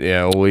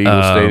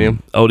Eagle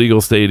Stadium. Old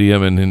Eagle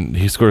Stadium, and then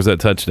he scores that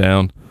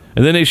touchdown.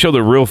 And then they show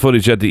the real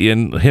footage at the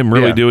end, him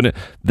really doing it.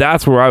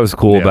 That's where I was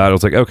cool about it. I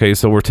was like, okay,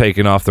 so we're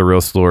taking off the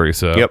real story.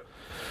 So Yep.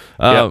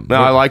 No,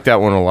 I like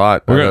that one a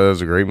lot. That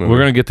was a great movie. We're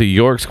going to get to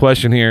York's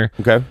question here.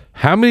 Okay.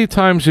 How many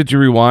times did you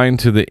rewind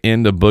to the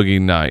end of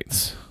Boogie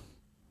Nights?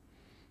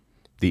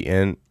 The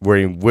end where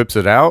he whips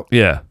it out?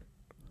 Yeah.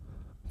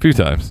 A few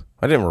times.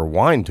 I didn't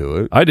rewind to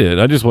it. I did.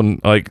 I just wanted,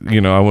 I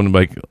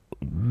wanted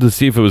to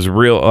see if it was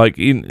real.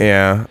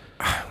 Yeah.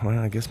 Well,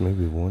 I guess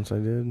maybe once I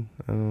did.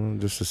 I don't know,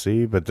 just to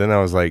see. But then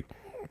I was like,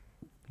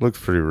 looks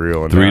pretty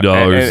real. And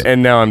 $3.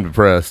 And now I'm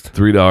depressed.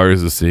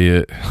 $3 to see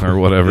it or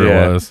whatever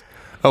it was.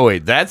 Oh,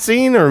 wait, that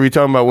scene? Or are we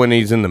talking about when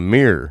he's in the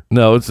mirror?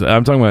 No,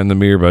 I'm talking about in the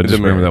mirror, but I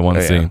just remember that one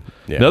scene.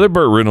 Yeah. Another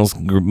Burt Reynolds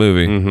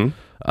movie. Mm-hmm.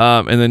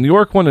 And then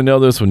York wanted to know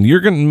this one.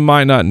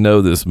 Might not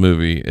know this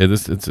movie.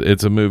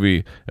 It's a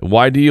movie.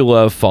 Why do you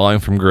love Falling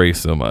from Grace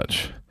so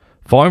much?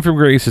 Falling from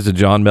Grace is a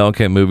John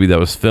Mellencamp movie that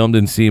was filmed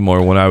in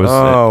Seymour when I was.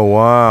 Oh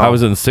wow! I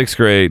was in 6th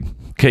grade.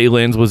 Kay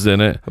Lenz was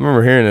in it. I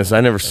remember hearing this. I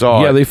never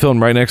saw it. Yeah, they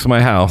filmed right next to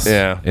my house.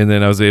 Yeah, and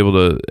then I was able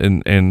to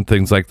and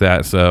things like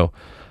that. So,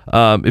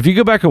 if you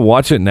go back and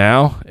watch it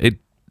now,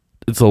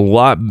 it's a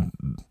lot.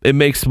 It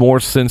makes more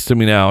sense to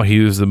me now. He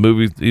was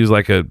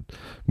like a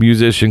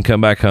musician, come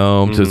back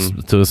home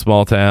to a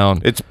small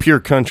town. It's pure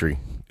country.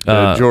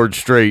 George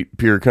Strait,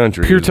 pure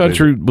country. Pure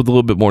country with a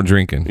little bit more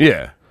drinking.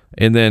 Yeah,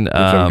 and then which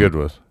I'm good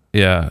with.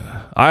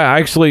 Yeah, I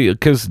actually,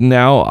 because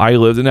now I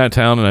lived in that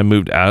town and I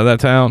moved out of that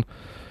town,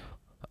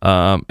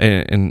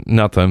 and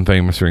not that I'm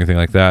famous or anything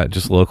like that,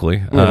 just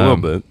locally, a little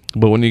bit.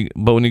 But when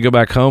you go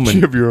back home and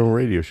you have your own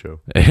radio show,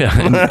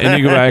 and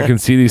you go back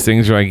and see these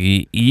things, you're like,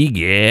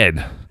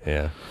 egad.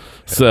 Yeah.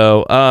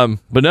 So,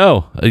 but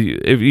no,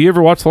 if you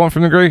ever watch Falling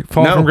from Grace,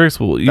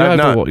 well, you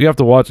have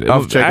to watch it.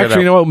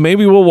 Actually, you know what?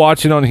 Maybe we'll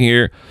watch it on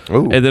here,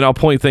 and then I'll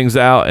point things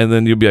out, and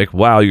then you'll be like,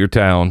 "Wow, your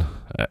town."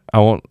 I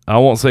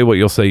won't say what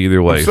you'll say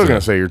either way. I'm still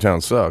gonna say your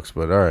town sucks,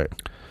 but all right.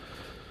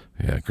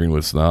 Yeah,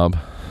 Greenwood snob.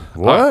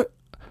 What?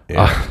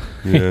 Yeah.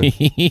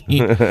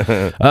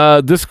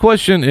 This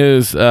question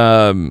is,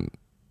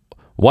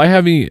 why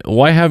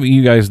haven't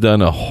you guys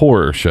done a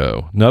horror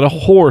show? Not a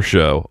horror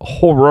show,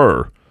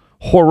 horror.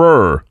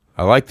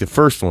 I like the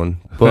first one,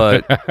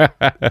 but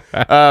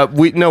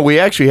we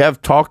actually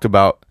have talked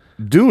about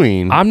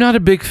doing. I'm not a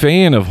big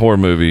fan of horror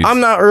movies. I'm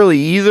not really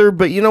either,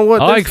 but you know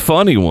what? I like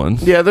funny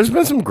ones. Yeah, there's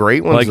been some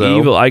great ones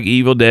like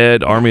Evil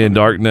Dead, Army of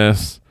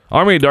Darkness.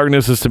 Army of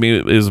Darkness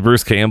is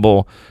Bruce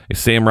Campbell,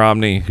 Sam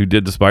Romney, who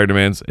did the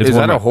Spider-Mans. Is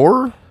that a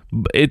horror?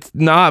 It's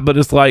not, but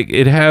it's like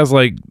it has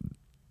like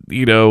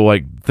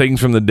things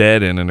from the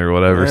dead in it or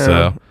whatever. Yeah.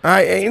 So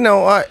I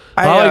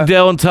like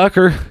Dale and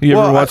Tucker. You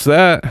ever watch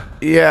that?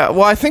 Yeah.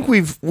 Well, I think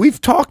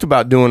we've talked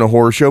about doing a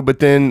horror show, but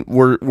then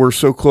we're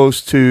so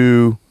close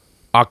to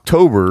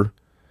October,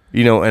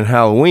 and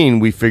Halloween,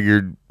 we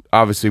figured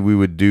obviously we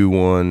would do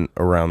one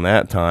around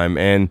that time,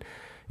 and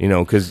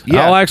because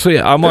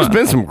there's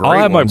been some great. I'll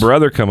have ones. my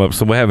brother come up,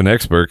 so we have an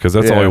expert because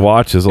that's all he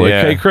watches. Like,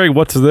 hey Craig,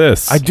 what's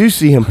this? I do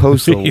see him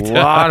post a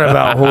lot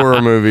about horror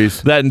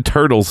movies. That and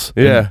Turtles.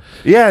 Yeah,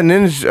 and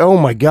Ninja. Oh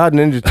my God,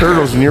 Ninja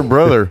Turtles and your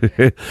brother.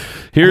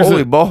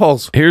 Holy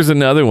balls! Here's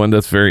another one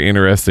that's very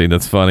interesting.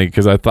 That's funny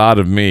because I thought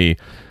of me.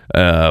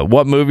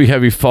 What movie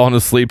have you fallen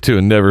asleep to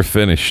and never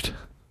finished?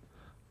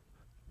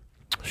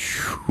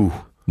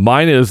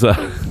 Mine is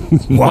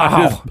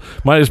wow.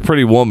 Mine is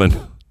Pretty Woman.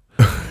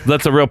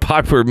 That's a real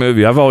popular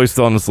movie. I've always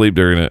fallen asleep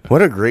during it.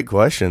 What a great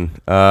question.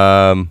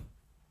 God,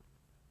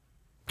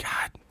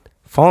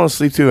 falling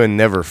asleep to and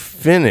never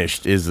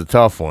finished is a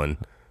tough one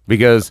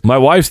because my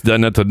wife's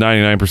done that to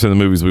 99% of the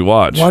movies we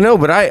watch. Well, I know,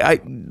 but I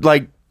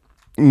like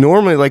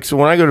normally, like, so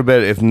when I go to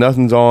bed, if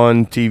nothing's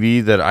on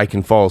TV that I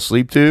can fall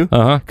asleep to,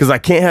 because I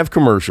can't have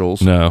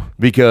commercials. No,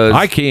 because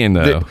I can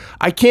though.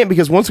 I can't,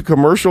 because once a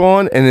commercial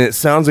on and it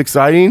sounds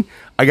exciting,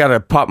 I gotta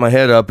pop my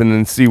head up and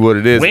then see what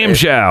it is. Wham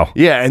chow.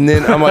 Yeah, and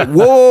then I'm like,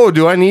 whoa,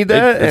 do I need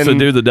that? It's a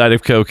dude that died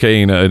of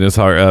cocaine in his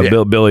heart.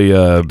 Billy,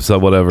 so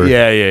whatever.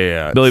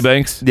 Yeah. Billy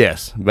Banks.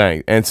 Yes,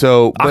 Banks. And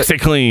so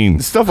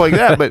OxyClean, stuff like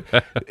that. But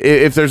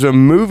if there's a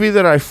movie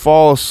that I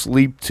fall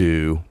asleep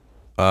to,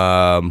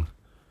 that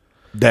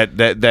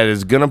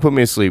is gonna put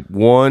me asleep.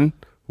 One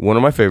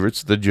of my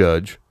favorites, The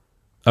Judge.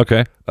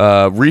 Okay.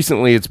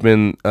 Recently, it's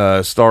been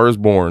Star is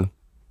Born.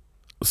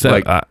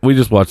 So we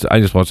just watched. I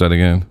just watched that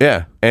again.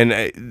 Yeah, and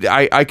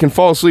I can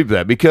fall asleep to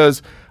that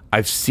because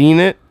I've seen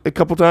it a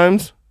couple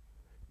times,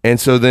 and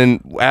so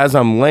then as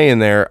I'm laying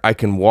there, I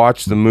can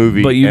watch the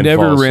movie. But you and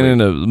never fall asleep.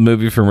 rented a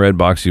movie from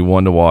Redbox you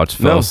wanted to watch,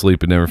 fell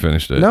asleep, and never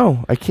finished it.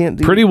 No, I can't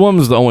do. Pretty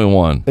Woman's the only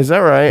one. Is that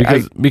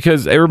right?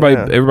 Because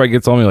everybody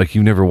gets on me like,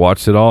 you never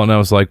watched it all, and I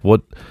was like, what?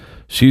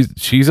 She's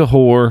a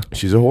whore.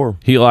 She's a whore.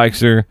 He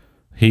likes her.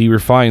 He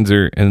refines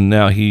her, and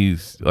now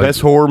he's like, best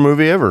horror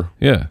movie ever.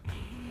 Yeah.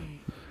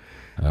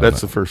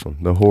 That's the first one,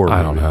 the horror.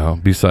 I don't movie. know.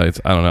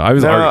 Besides, I don't know. I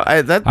was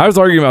I was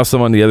arguing about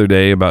someone the other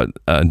day about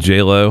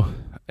J-Lo,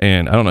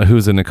 and I don't know who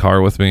was in the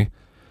car with me.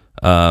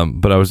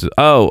 But I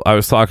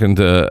was talking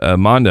to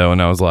Mondo, and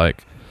I was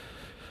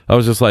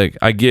just like,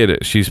 I get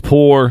it. She's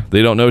poor.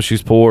 They don't know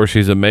she's poor.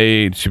 She's a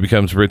maid. She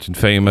becomes rich and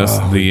famous.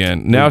 The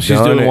end. Now she's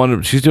doing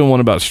one. She's doing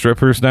one about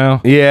strippers now.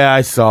 Yeah,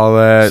 I saw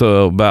that.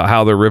 So about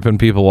how they're ripping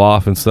people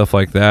off and stuff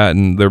like that,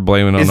 and they're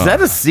blaming on. Is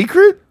that a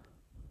secret?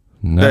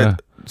 No.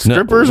 That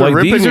strippers are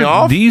ripping you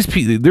off? These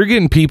people, they're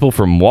getting people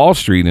from Wall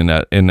Street in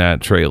that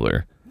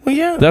trailer. Well,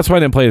 yeah. That's why I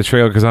didn't play the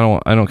trailer, because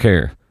I don't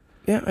care.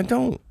 Yeah, I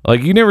don't.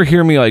 Like, you never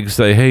hear me like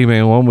say, "Hey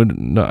man, one would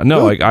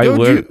no." Like I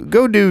would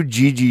go do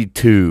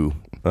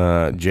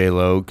GG2,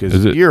 J-Lo,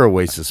 because you're a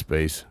waste of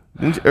space.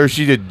 Or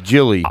she did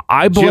Jilly.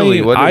 I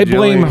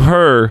blame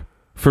her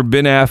for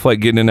Ben Affleck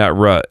getting in that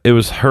rut. It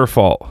was her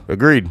fault.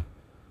 Agreed.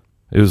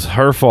 It was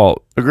her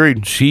fault.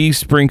 Agreed. She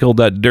sprinkled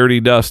that dirty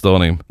dust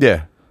on him.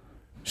 Yeah.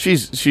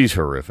 She's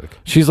horrific.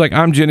 She's like,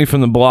 I'm Jenny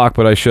from the block,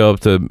 but I show up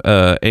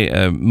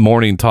to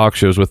morning talk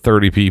shows with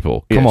 30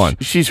 people. Come on.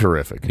 She's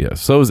horrific. Yeah,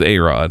 so is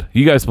A-Rod.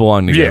 You guys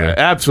belong together. Yeah,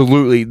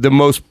 absolutely. The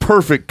most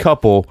perfect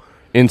couple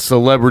in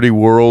celebrity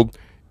world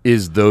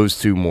is those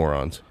two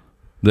morons.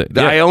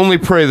 I only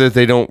pray that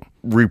they don't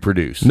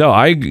reproduce.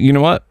 No, you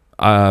know what?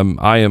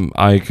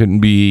 I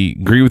couldn't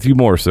agree with you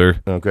more, sir.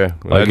 Okay.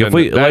 Like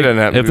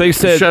if they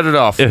said, shut it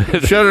off.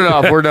 Shut it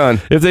off. We're done.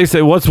 If they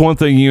say, what's one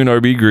thing you and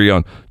RB agree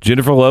on?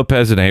 Jennifer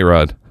Lopez and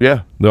A-Rod.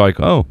 Yeah. They're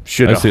like, oh,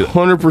 shit,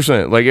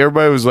 100%. Like,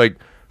 everybody was like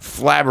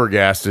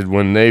flabbergasted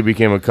when they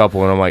became a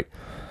couple, and I'm like,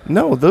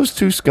 no, those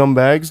two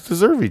scumbags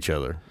deserve each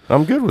other.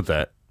 I'm good with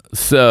that.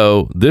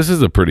 So this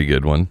is a pretty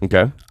good one.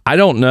 Okay. I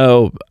don't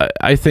know.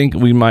 I think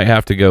we might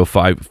have to go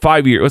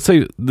 5 years. Let's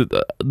say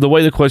the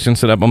way the question's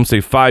set up, I'm going to say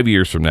 5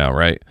 years from now,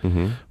 right?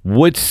 Mm-hmm.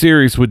 Which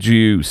series would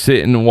you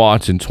sit and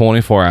watch in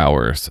 24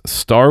 hours?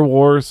 Star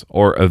Wars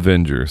or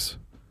Avengers?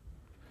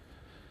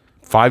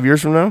 5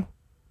 years from now?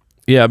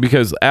 Yeah,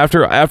 because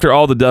after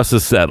all the dust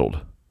is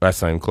settled.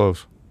 That's not even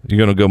close. You're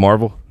going to go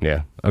Marvel?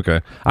 Yeah. Okay.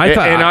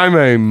 And I'm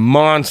a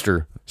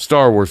monster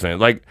Star Wars fan.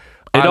 Like,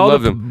 I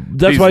love them.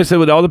 That's why I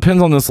said it all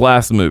depends on this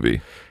last movie.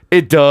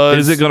 It does.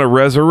 Is it going to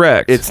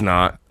resurrect? It's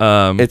not.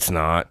 It's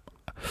not.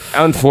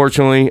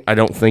 Unfortunately, I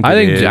don't think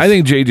it is. I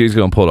think JJ's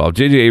going to pull it off.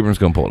 JJ Abrams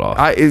going to pull it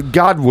off.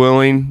 God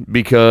willing,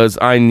 because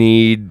I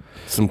need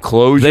some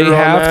closure. They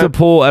have to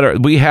pull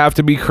at we have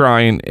to be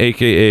crying,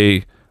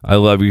 aka I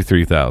love you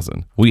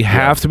 3000. We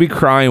have to be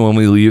crying when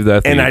we leave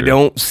that theater. And I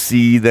don't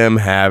see them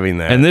having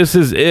that. And this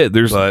is it.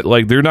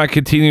 They're not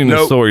continuing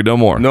the story no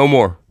more. No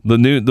more.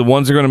 The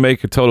ones are going to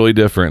make it totally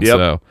different. Yep.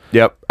 So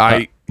yep.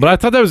 But I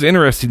thought that was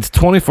interesting. It's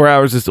 24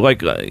 hours. It's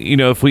like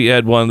if we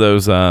had one of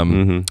those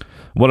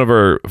one of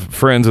our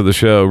friends of the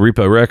show,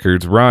 Repo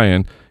Records,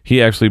 Ryan, he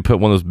actually put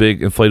one of those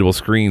big inflatable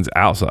screens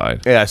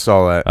outside. Yeah, I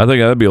saw that. I think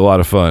that'd be a lot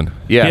of fun.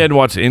 Yeah. He hadn't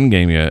watched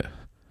Endgame yet.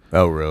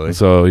 Oh, really?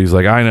 So he's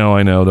like, I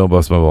know, don't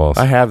bust my balls.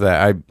 I have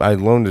that. I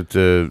loaned it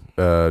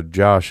to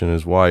Josh and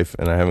his wife,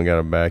 and I haven't got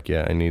it back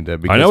yet. I need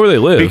that. I know where they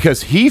live.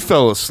 Because he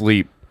fell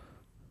asleep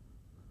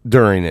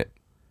during it.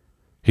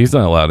 He's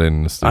not allowed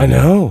in the studio. I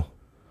know.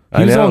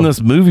 He was on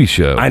this movie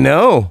show. I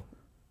know.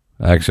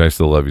 Actually, I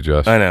still love you,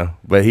 Josh. I know.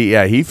 But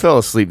he fell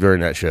asleep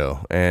during that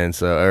show, and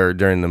or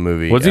during the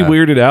movie. Was he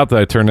weirded out that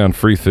I turned down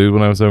free food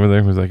when I was over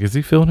there? He was like, is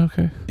he feeling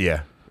okay?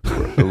 Yeah.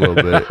 A little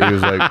bit. He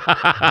was like,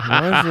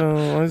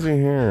 why is he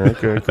here?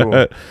 Okay,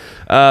 cool.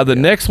 The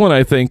next one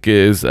I think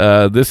is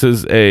this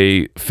is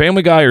a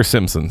Family Guy or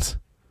Simpsons.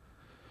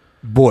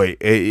 Boy,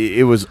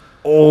 it was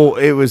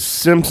it was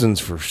Simpsons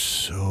for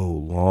so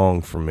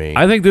long for me.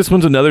 I think this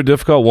one's another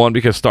difficult one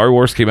because Star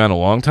Wars came out a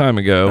long time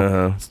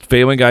ago.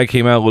 Family Guy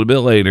came out a little bit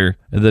later,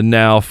 and then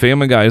now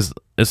Family Guy's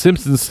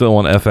Simpsons still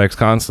on FX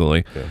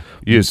constantly. Okay.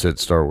 You just said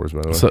Star Wars,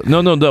 by the way. So,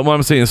 no, what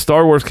I'm saying is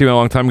Star Wars came out a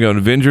long time ago, and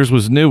Avengers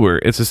was newer.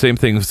 It's the same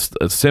thing.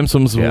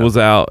 Simpsons was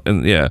out,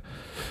 and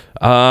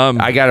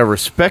I gotta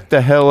respect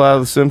the hell out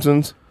of the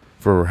Simpsons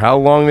for how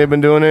long they've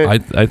been doing it.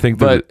 I think,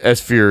 but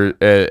as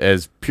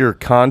pure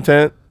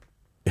content,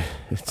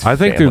 I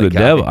think they're the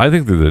devil. I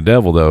think they're the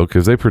devil though,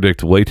 because they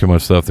predict way too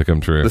much stuff to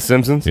come true. The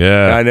Simpsons,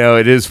 yeah, I know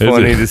it is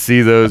funny to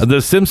see those.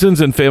 The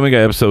Simpsons and Family Guy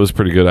episode was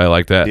pretty good. I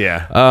like that.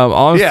 Yeah,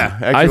 honestly,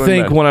 I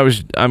think bad. when I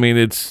was, I mean,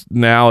 it's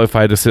now if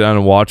I had to sit down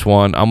and watch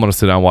one, I'm gonna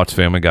sit down and watch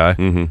Family Guy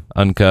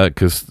uncut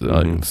because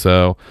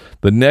so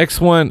the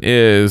next one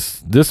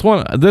is this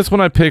one. This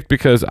one I picked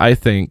because I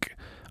think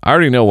I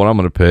already know what I'm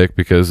gonna pick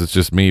because it's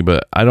just me,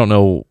 but I don't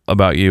know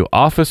about you.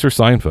 Office or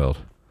Seinfeld?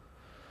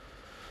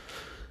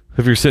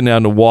 If you're sitting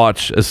down to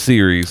watch a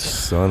series,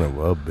 son of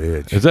a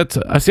bitch, is that?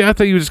 I see. I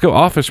thought you would just go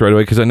Office right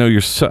away because I know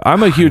you're.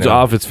 I'm a huge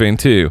Office fan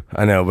too.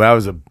 I know, but I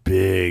was a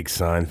big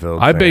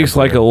Seinfeld. I base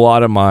like a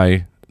lot of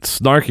my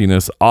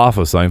snarkiness off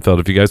of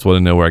Seinfeld. If you guys want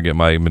to know where I get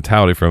my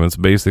mentality from, it's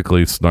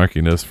basically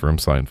snarkiness from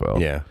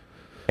Seinfeld. Yeah,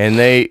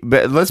 and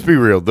but let's be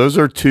real; those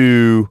are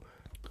two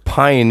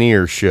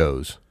pioneer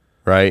shows,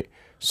 right?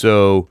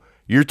 So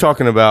you're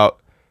talking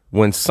about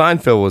when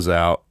Seinfeld was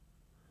out.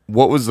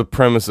 What was the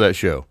premise of that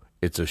show?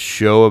 It's a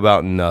show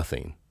about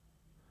nothing,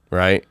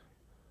 right?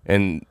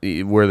 And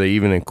where they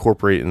even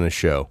incorporate it in the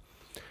show.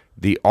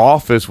 The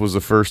Office was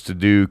the first to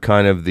do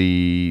kind of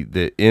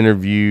the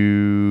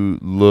interview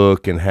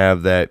look and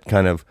have that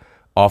kind of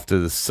off to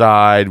the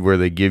side where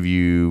they give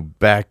you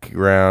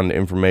background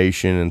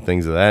information and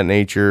things of that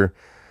nature.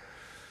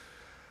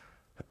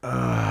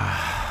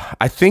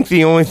 I think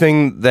the only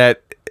thing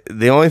that's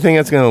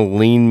going to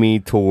lean me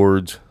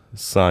towards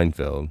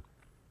Seinfeld.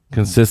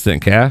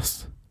 Consistent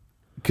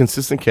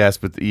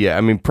cast, but yeah,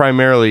 I mean,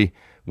 primarily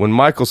when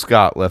Michael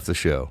Scott left the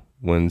show,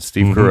 when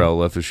Steve Carell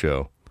left the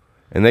show,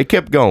 and they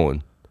kept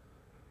going,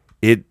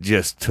 it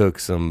just took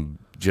some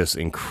just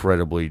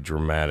incredibly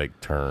dramatic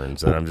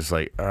turns, and I'm just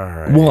like, all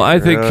right. Well, I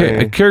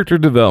think character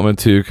development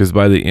too, because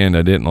by the end,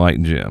 I didn't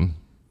like Jim.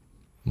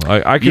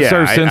 I could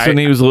start sensing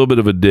he was a little bit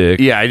of a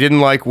dick. Yeah, I didn't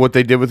like what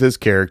they did with his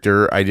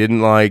character. I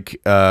didn't like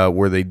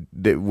where they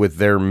did with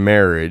their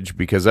marriage,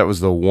 because that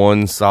was the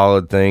one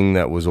solid thing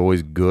that was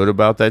always good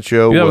about that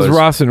show. Yeah, that was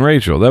Ross and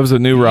Rachel. That was a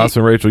new Ross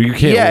and Rachel. You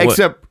can't. Yeah,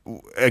 except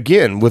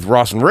again with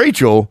Ross and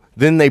Rachel,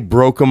 then they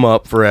broke them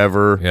up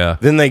forever. Yeah.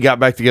 Then they got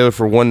back together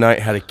for one night,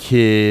 had a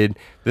kid.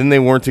 Then they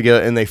weren't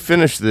together, and they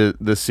finished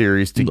the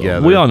series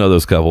together. We all know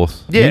those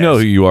couples. Yes. You know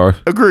who you are.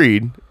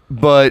 Agreed,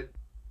 but.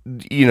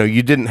 You know,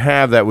 you didn't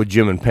have that with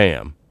Jim and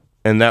Pam,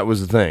 and that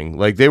was the thing.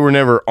 Like, they were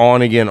never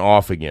on again,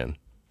 off again,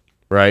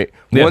 right?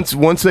 Yeah.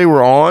 Once they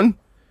were on,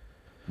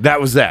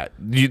 that was that.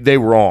 They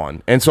were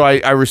on, and so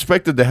I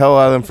respected the hell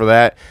out of them for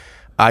that.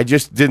 I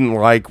just didn't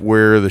like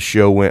where the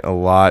show went a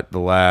lot the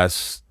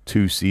last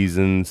 2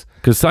 seasons,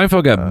 because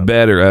Seinfeld got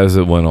better as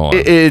it went on.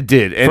 It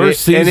did. And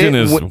First season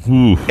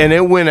and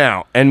it went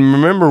out. And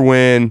remember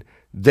when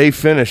they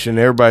finished, and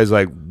everybody's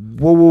like,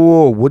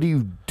 whoa, what are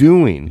you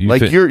doing?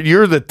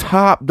 You're the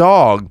top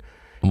dog.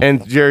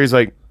 And Jerry's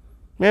like,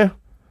 yeah.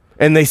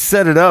 And they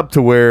set it up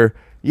to where,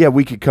 yeah,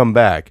 we could come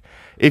back.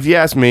 If you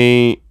ask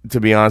me, to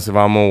be honest, if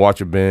I'm going to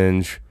watch a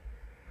binge,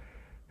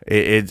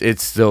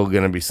 it's still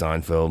going to be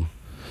Seinfeld.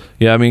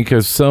 Yeah, I mean,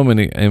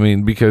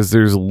 because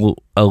there's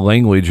a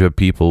language of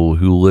people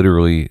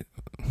who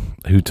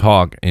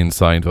talk in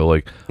Seinfeld,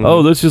 like,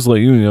 oh, that's just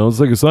like, it's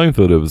like a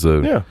Seinfeld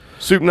episode. Yeah.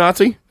 Soup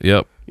Nazi?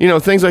 Yep.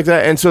 Things like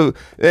that. And so,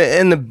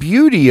 and the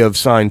beauty of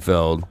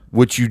Seinfeld,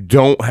 which you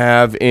don't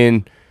have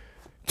in,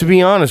 to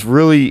be honest,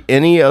 really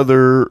any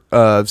other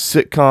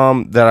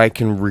sitcom that I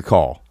can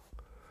recall,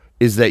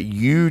 is that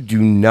you do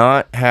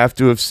not have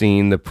to have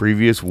seen the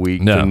previous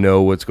week to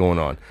know what's going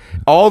on.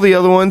 All the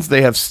other ones,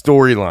 they have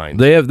storylines.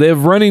 They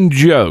have running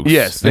jokes.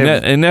 Yes.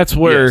 And that's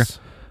where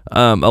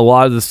a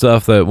lot of the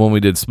stuff that when we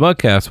did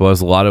Smugcast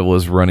a lot of it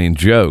was running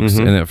jokes.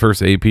 And at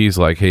first AP's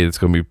like, hey, it's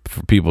going to be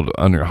for people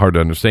hard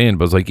to understand.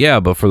 But it's like, yeah,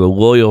 but for the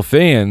loyal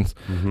fans,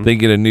 they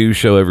get a new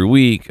show every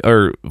week.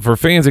 Or for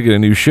fans, they get a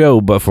new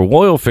show. But for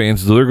loyal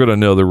fans, they're going to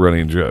know they're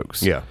running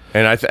jokes. Yeah.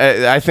 And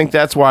I think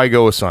that's why I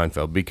go with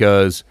Seinfeld,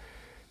 because,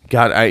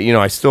 God,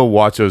 I still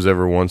watch those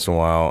every once in a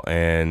while.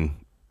 And,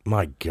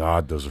 my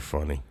God, those are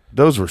funny.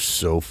 Those were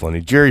so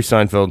funny. Jerry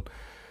Seinfeld,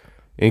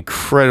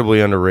 incredibly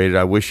underrated.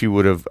 I wish he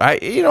would have.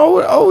 I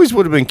always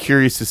would have been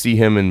curious to see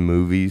him in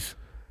movies.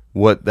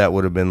 What that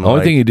would have been like. The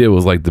only thing he did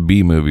was like the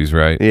B movies,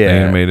 right? Yeah,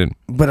 animated.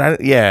 But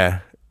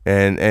and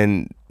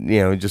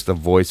just a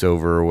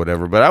voiceover or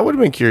whatever. But I would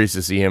have been curious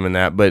to see him in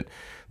that. But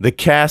the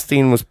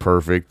casting was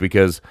perfect,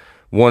 because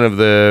one of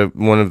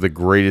the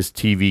greatest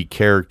TV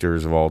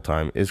characters of all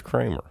time is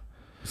Kramer.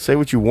 Say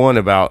what you want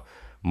about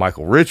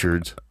Michael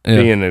Richards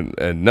being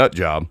a nut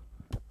job.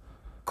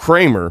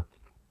 Kramer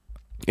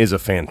is a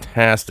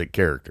fantastic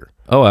character.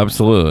 Oh,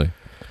 absolutely.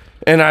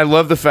 And I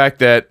love the fact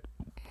that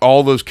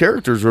all those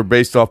characters were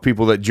based off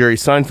people that Jerry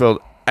Seinfeld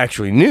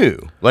actually knew.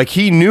 Like,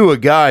 he knew a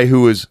guy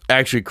who was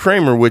actually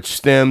Kramer, which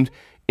stemmed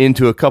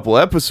into a couple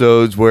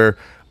episodes where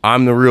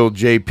I'm the real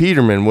Jay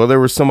Peterman. Well, there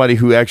was somebody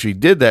who actually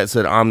did that,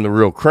 said, I'm the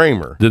real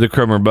Kramer. Did the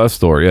Kramer Bus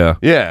Store, yeah.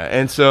 Yeah,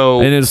 and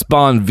so... And it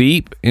spawned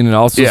Veep, and it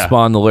also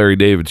spawned the Larry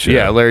David Show.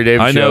 Yeah, Larry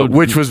David Show,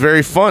 which was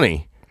very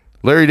funny.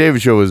 Larry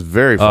David Show was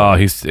very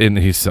funny.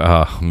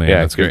 Oh man,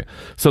 that's great.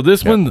 So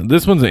this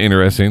one's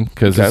interesting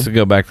because just to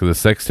go back to the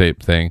sex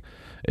tape thing.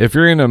 If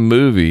you're in a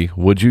movie,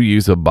 would you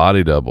use a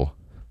body double?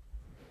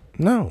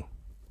 No.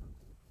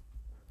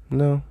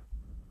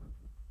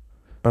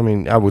 I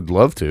mean, I would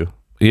love to.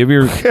 Have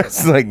you ever,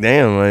 it's like,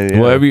 damn.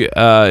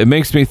 It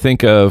makes me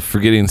think of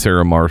Forgetting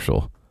Sarah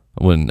Marshall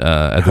when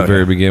at the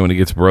very beginning when he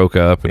gets broke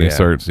up and he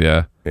starts,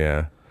 Yeah.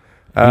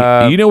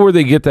 You know where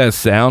they get that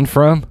sound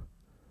from?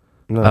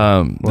 No.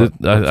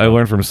 I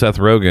learned from Seth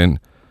Rogen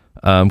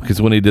because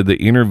when he did the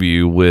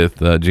interview with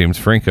James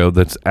Franco,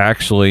 that's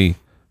actually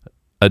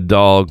a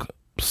dog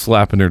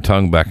slapping their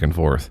tongue back and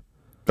forth.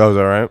 Oh, is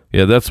that right?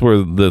 Yeah, that's where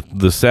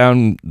the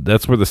sound.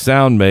 That's where the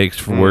sound makes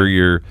for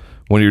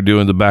when you're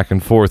doing the back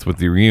and forth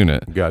with your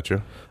unit.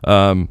 Gotcha.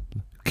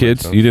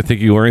 Kids, you didn't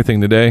think you learned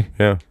anything today?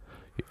 Yeah.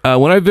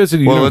 When I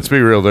visited, let's be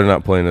real. They're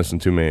not playing this in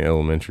too many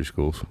elementary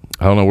schools.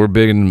 I don't know. We're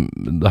big in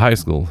the high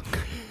school.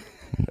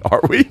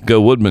 Are we?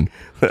 Go Woodman.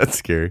 That's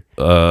scary.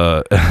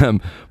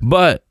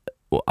 But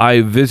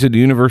I visited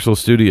Universal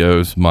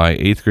Studios my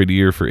 8th grade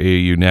year for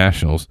AAU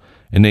Nationals,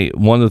 and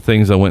one of the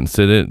things I went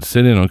and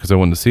sit in on because I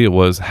wanted to see it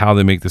was how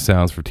they make the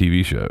sounds for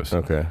TV shows.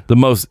 Okay.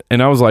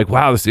 And I was like,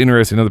 wow, this is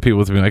interesting. Other people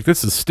would be like,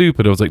 this is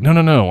stupid. I was like, no,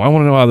 I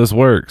want to know how this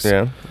works.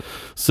 Yeah.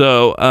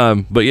 So,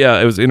 but yeah,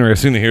 it was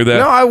interesting to hear that.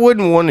 No, I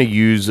wouldn't want to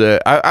use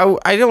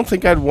I don't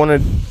think I'd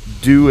want to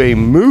do a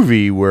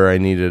movie where I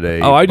needed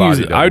a. Oh,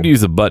 I'd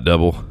use a butt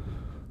double.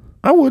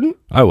 I wouldn't.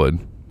 I would.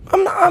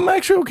 I'm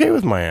actually okay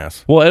with my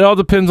ass. Well, it all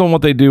depends on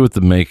what they do with the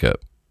makeup.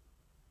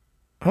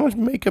 How much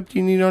makeup do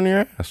you need on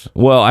your ass?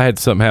 Well, I had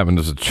something happen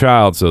as a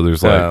child, so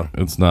there's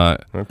it's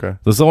not. Okay.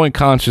 That's the only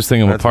conscious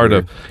thing I'm a part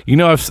of. You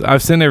know,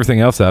 I've sent everything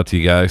else out to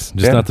you guys,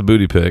 just not the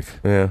booty pic.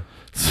 Yeah.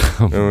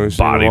 So,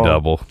 body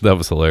double. That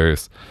was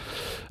hilarious.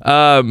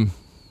 The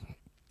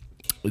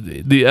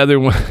other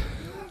one,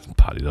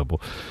 body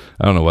double.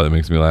 I don't know why that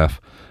makes me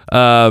laugh.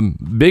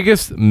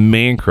 Biggest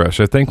man crush.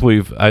 I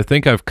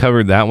think I've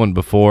covered that one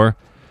before.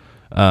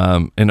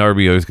 And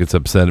RB always gets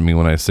upset at me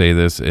when I say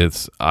this.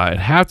 I'd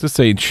have to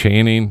say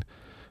Channing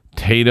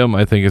Tatum,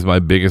 I think, is my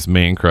biggest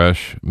man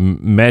crush.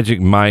 Magic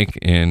Mike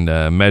and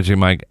Magic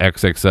Mike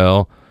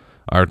XXL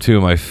are two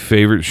of my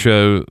favorite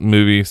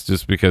movies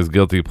just because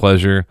guilty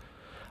pleasure.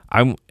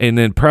 And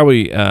then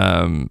probably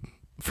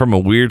from a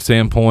weird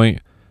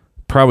standpoint,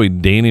 probably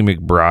Danny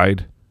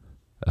McBride.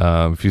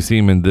 If you see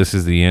him in This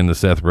Is the End, the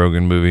Seth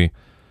Rogen movie,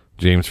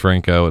 James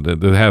Franco,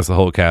 it has the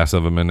whole cast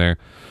of them in there.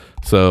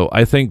 So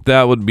I think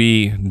that would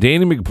be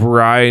Danny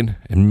McBride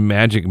and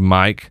Magic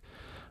Mike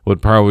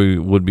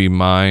would be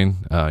mine.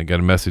 I got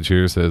a message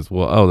here that says,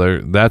 well,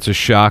 that's a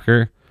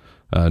shocker.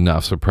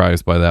 Not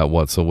surprised by that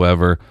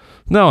whatsoever.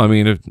 No, I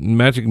mean,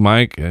 Magic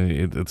Mike,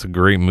 it's a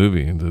great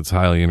movie. It's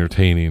highly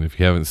entertaining if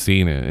you haven't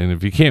seen it. And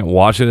if you can't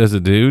watch it as a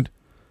dude,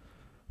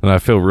 then I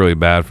feel really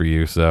bad for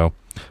you. So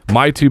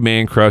my two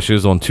man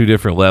crushes on two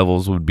different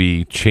levels would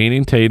be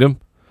Channing Tatum,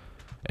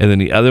 and then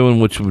the other one,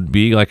 which would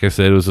be, like I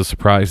said, it was a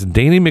surprise,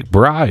 Danny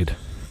McBride.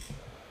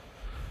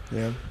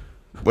 Yeah.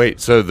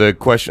 Wait, so the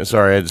question,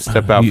 sorry, I had to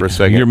step out for a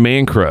second. Your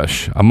man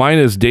crush. Mine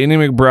is Danny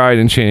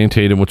McBride and Channing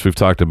Tatum, which we've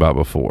talked about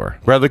before.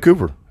 Bradley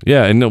Cooper.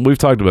 Yeah, and we've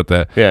talked about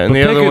that. Yeah, and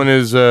the other one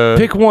is...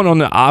 pick one on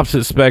the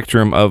opposite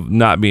spectrum of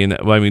not being...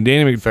 Well, I mean,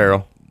 Danny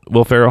Ferrell.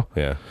 Will Ferrell?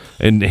 Yeah.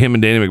 And him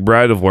and Danny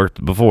McBride have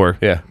worked before.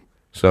 Yeah.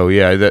 So,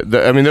 yeah,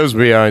 I mean, those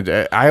would be...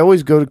 I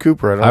always go to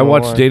Cooper. I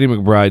watched Danny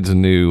McBride's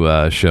new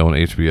show on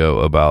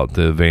HBO about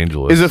the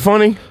evangelist. Is it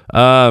funny?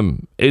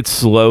 It's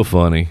slow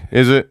funny.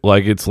 Is it?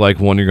 It's like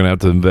one you're going to have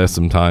to invest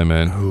some time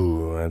in.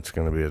 Ooh, that's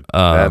going to be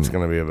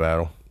a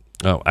battle.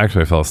 Oh,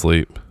 actually, I fell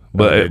asleep.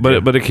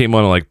 But it came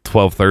on at like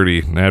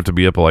 12:30, and I have to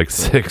be up at like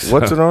 6.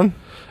 What's it on?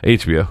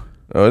 HBO.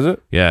 Oh, is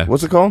it? Yeah.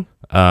 What's it called?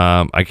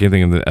 I can't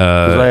think of the...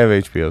 Because I have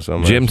HBO, so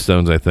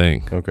Gemstones, I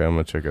think. Okay, I'm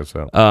going to check this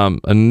out.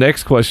 The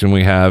next question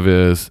we have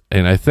is,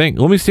 and I think...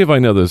 Let me see if I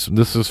know this.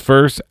 This is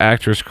first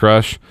actress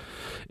crush.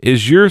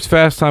 Is yours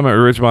Fast Time at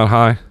Ridgemont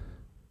High?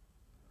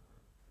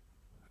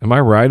 Am I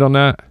right on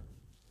that?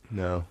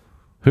 No.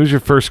 Who's your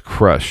first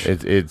crush?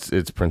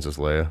 It's Princess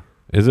Leia.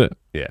 Is it?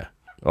 Yeah.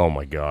 Oh,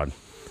 my God.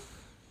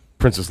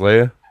 Princess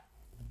Leia?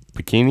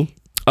 Bikini?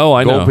 Oh,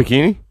 I know. Gold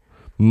bikini?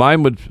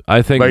 Mine would...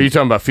 I think... Are you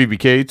talking about Phoebe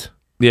Cates?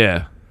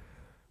 Yeah.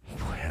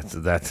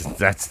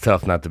 That's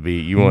tough not to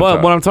beat.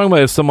 But what I'm talking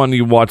about is someone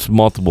you watched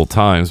multiple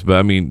times. But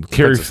I mean,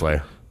 Princess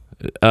Leia.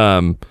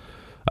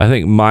 I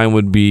think mine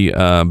would be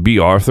B.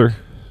 Arthur,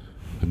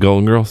 the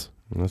Golden Girls.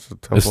 That's a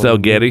tough Estelle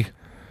one. Getty.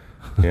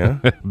 Yeah.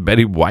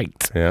 Betty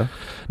White. Yeah.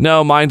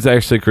 No, mine's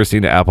actually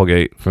Christina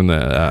Applegate from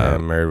the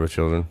Married with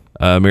Children.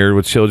 Married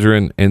with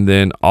Children, and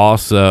then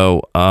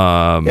also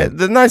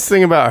the nice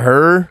thing about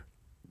her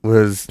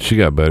was she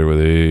got better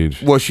with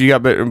age. Well, she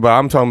got better, but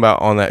I'm talking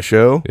about on that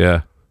show.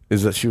 Yeah.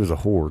 Is that she was a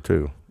whore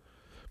too.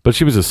 but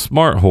she was a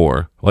smart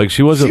whore. Like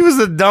she wasn't. She was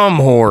a dumb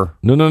whore.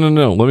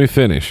 No. Let me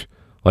finish.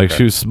 Like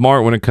she was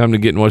smart when it come to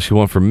getting what she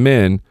wanted from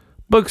men.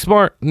 Book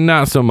smart,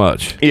 not so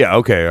much. Yeah.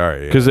 Okay. All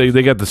right. Because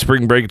they got the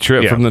spring break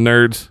trip from the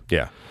nerds.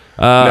 Yeah.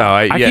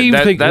 I can't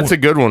even think. That's a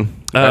good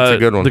one. That's a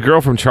good one. The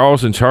girl from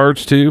Charles in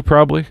Charge too,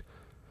 probably.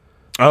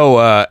 Oh,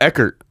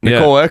 Eckert,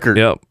 Nicole Eckert.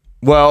 Yep.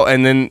 Well,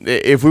 and then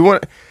if we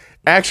want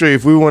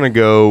to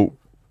go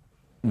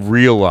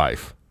real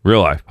life.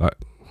 Real life. All right.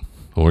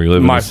 Or you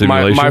live in a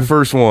simulation. My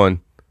first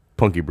one,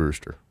 Punky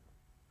Brewster.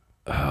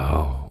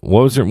 Oh,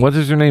 what is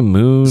her name?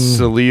 Moon.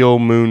 Salil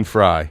Moon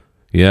Fry.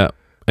 Yeah.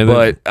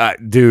 And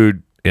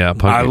dude. Yeah,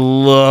 Punky. I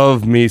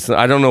love me some.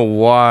 I don't know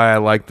why I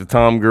like the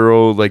Tom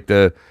girl, like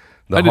the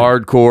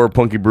hardcore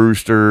Punky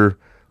Brewster.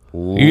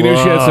 You knew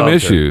she had some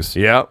issues.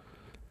 Yep.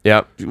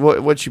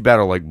 What she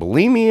battled, like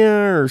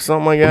bulimia or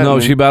something like that? No,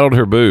 she battled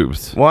her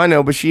boobs. Well, I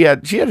know, but she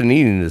had an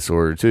eating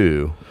disorder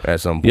too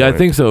at some point. Yeah, I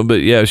think so.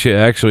 But yeah, she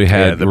actually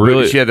had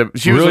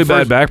really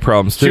bad back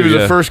problems too. She was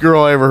the first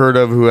girl I ever heard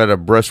of who had a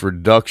breast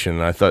reduction.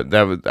 I thought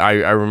that was. I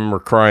remember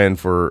crying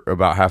for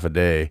about half a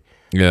day.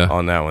 Yeah,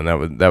 on that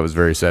one. That was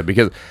very sad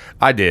because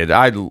I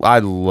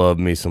love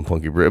me some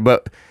Punky Brewster,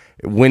 but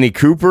Winnie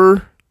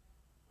Cooper.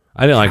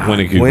 I didn't like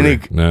Winnie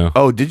Cooper. No.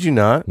 Oh, did you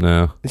not?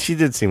 No. She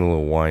did seem a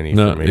little whiny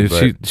for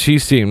me. She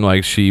seemed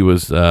like she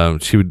was.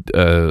 She would.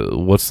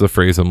 What's the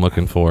phrase I'm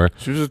looking for?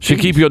 She'd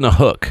keep you on the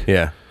hook.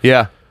 Yeah.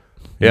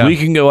 We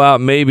can go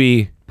out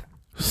maybe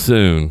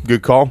soon.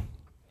 Good call.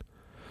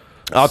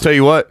 I'll tell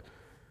you what.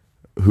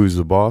 Who's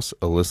the boss?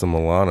 Alyssa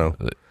Milano.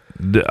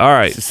 All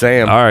right,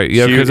 Sam. All right,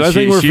 yeah, because I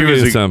think we're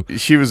forgetting some.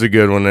 She was a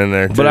good one in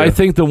there, too. But I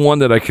think the one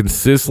that I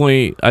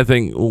consistently,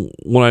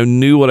 when I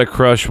knew what a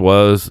crush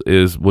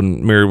is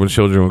when Married with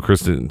Children with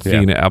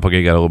Christina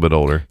Applegate got a little bit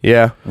older.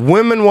 Yeah,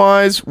 women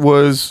wise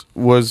was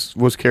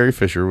Carrie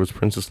Fisher, was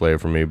Princess Leia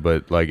for me.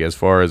 But like as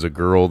far as a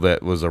girl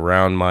that was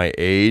around my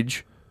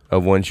age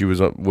of when she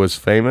was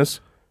famous,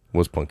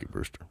 was Punky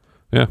Brewster.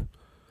 Yeah.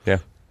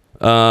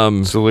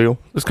 Salil,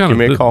 give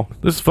me a call.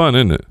 This is fun,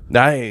 isn't it?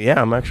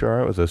 I'm actually all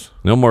right with this.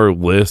 No more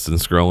lists and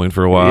scrolling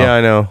for a while. Yeah, I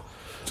know.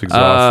 It's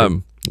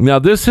exhausting. Now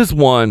this is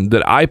one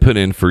that I put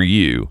in for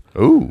you.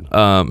 Ooh.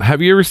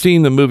 Have you ever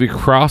seen the movie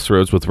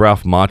Crossroads with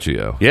Ralph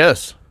Macchio?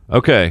 Yes.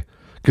 Okay,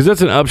 because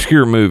that's an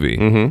obscure movie.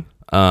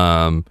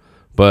 Mm-hmm.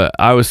 But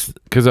I was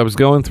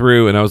going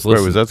through and I was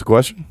listening. Wait, was that the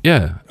question?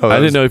 Yeah. I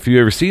didn't know if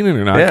you ever seen it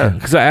or not. Yeah.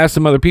 Because I asked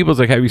some other people, I was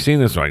like, have you seen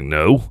this? They're like,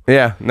 no.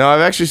 Yeah. No,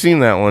 I've actually seen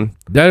that one.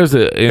 That is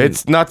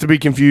it's not to be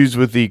confused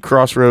with the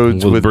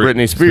Crossroads with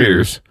Britney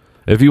Spears.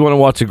 If you want to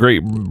watch a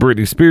great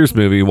Britney Spears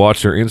movie,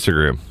 watch her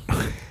Instagram.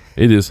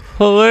 It is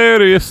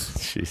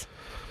hilarious. Is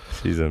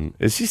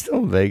she still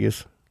in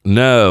Vegas?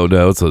 No.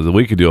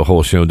 We could do a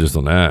whole show just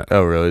on that.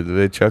 Oh, really? Did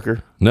they chuck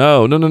her?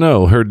 No.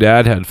 Her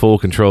dad had full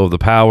control of the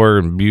power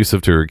and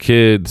abusive to her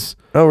kids.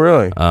 Oh,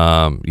 really?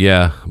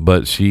 Yeah,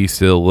 but she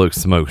still looks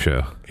smoke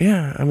show.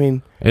 Yeah, I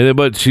mean,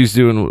 but she's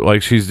doing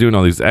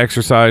all these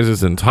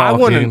exercises and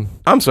talking.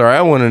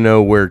 I want to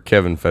know where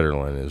Kevin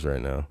Federline is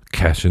right now.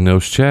 Cashing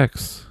those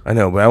checks. I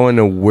know, but I want to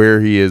know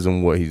where he is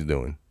and what he's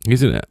doing.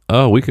 He's in.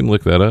 Oh, we can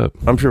look that up.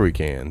 I'm sure we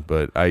can,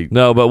 but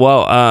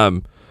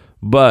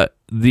but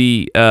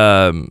the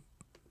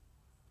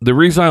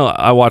reason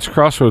I watched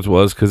Crossroads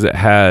was because it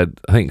had,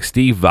 I think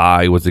Steve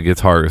Vai was the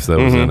guitarist that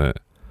was in it.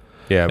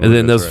 Yeah, and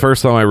then that's the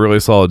first time I really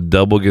saw a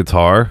double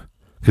guitar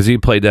because he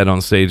played that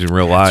on stage in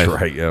real life.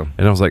 That's right, yeah.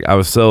 And I was like, I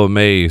was so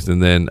amazed.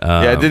 And then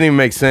it didn't even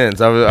make sense.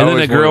 Then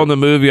the girl in the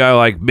movie, I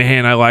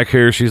like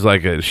her. She's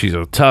she's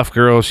a tough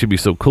girl. She'd be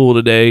so cool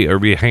today or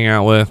be hang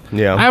out with.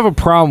 Yeah, I have a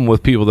problem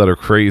with people that are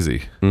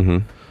crazy.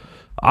 Mm-hmm.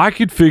 I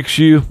could fix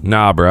you.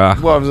 Nah, bruh.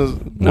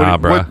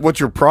 Well, what's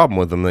your problem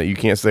with them that you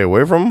can't stay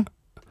away from them?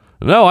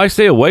 No, I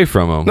stay away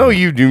from them. No,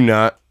 you do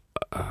not.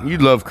 You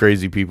love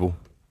crazy people.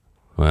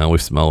 Well, we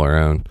smell our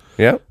own.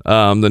 Yep.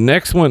 The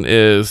next one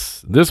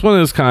is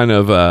kind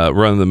of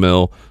run of the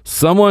mill.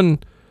 Someone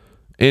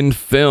in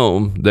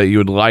film that you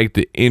would like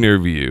to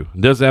interview.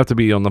 It doesn't have to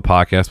be on the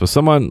podcast, but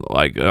someone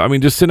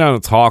just sit down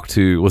and talk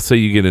to. Let's say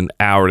you get an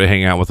hour to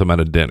hang out with them at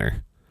a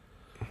dinner.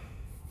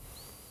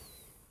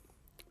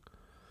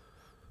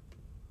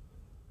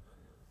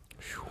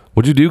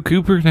 Would you do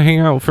Cooper to hang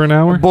out for an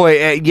hour?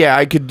 Boy, yeah,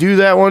 I could do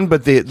that one,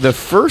 but the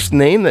first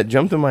name that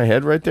jumped in my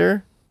head right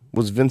there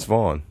was Vince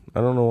Vaughn.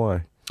 I don't know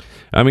why.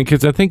 I mean,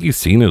 because I think he's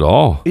seen it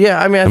all. Yeah,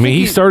 I mean,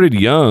 he started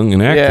young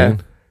and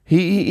acting. Yeah,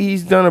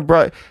 he's done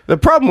a the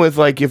problem with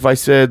if I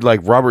said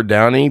Robert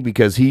Downey,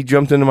 because he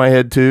jumped into my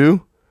head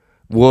too,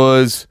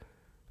 was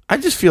I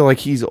just feel like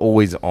he's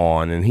always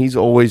on and he's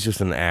always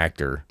just an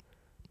actor,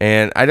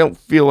 and I don't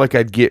feel like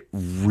I'd get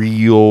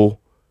real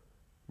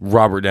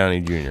Robert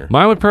Downey Jr.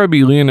 Mine would probably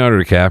be Leonardo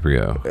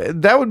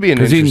DiCaprio. That would be an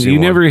interesting one. You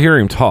never hear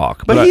him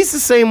talk. But he's the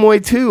same way,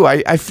 too.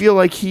 I feel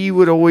like he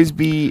would always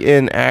be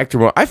in actor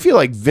mode. I feel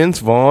like Vince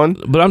Vaughn.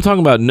 But I'm talking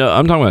about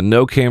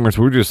no cameras.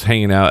 We're just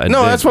hanging out.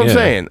 No, that's what I'm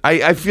saying.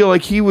 I feel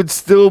like he would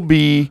still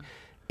be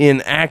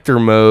in actor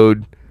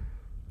mode,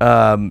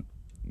 and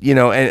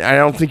I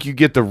don't think you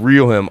get the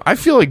real him. I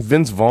feel like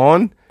Vince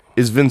Vaughn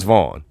is Vince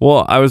Vaughn.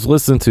 Well, I was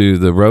listening to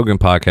the Rogan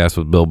podcast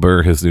with Bill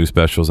Burr. His new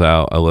special's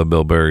out. I love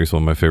Bill Burr. He's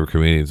one of my favorite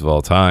comedians of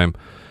all time.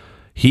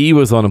 He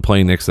was on a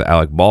plane next to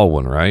Alec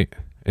Baldwin, right?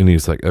 And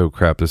he's like, oh,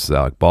 crap, this is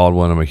Alec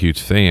Baldwin. I'm a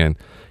huge fan.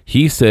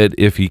 He said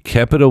if he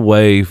kept it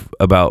away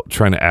about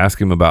trying to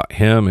ask him about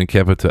him and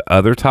kept it to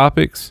other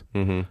topics,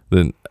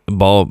 then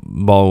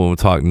Baldwin would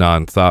talk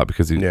nonstop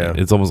because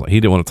it's almost like he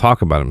didn't want to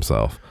talk about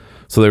himself.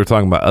 So they were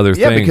talking about other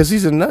things. Yeah, because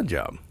he's a nut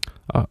job.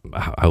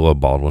 I love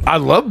Baldwin. I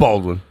love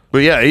Baldwin.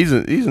 But yeah, he's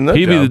a nut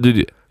He'd job. be the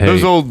dude. Hey,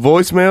 those old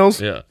voicemails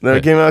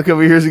that came out a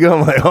couple years ago,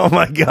 I'm like, oh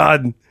my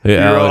God.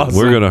 Yeah, you're Alec, awesome.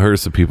 we're going to hurt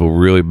some people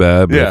really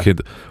bad.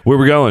 But where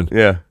we going?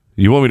 Yeah.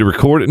 You want me to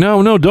record it?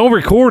 No, don't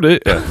record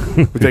it. Yeah.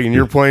 We're taking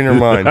your plane or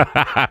mine.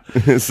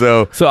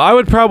 So I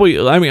would probably,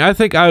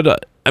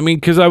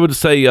 because I would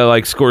say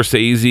like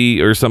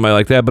Scorsese or somebody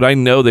like that, but I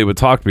know they would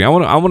talk to me. I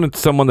wanted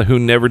someone who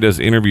never does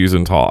interviews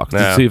and talk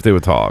to see if they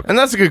would talk. And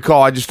that's a good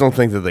call. I just don't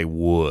think that they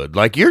would.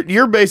 Like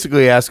you're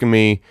basically asking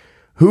me,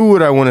 who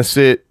would I want to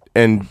sit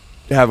and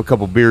have a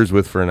couple beers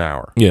with for an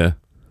hour? Yeah.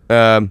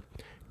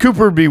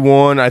 Cooper would be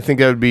one. I think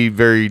that would be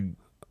very.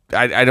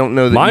 I don't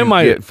know that mine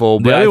might get full.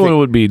 But the other one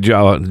would be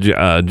John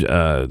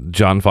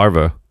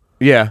Farvo.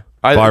 Yeah,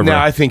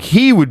 I think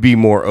he would be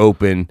more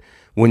open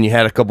when you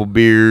had a couple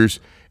beers,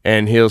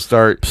 and he'll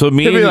start. So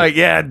he'll be like,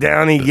 "Yeah,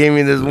 Downey gave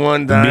me this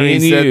one time. Me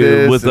and he said you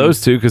this with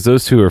those two because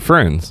those two are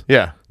friends.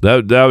 Yeah,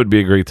 that would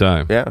be a great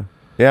time. Yeah.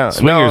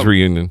 Swingers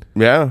reunion.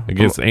 Yeah,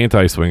 against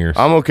anti-swingers.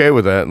 I'm okay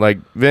with that. Like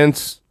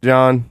Vince,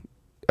 John.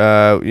 We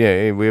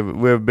have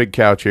a big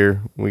couch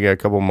here. We got a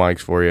couple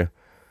mics for you.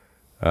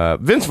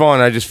 Vince Vaughn,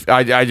 I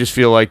just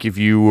feel like if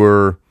you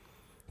were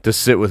to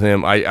sit with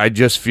him, I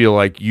just feel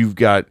like you've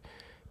got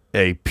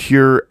a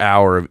pure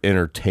hour of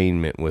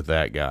entertainment with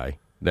that guy.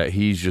 That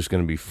he's just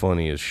going to be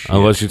funny as shit.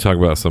 Unless you talk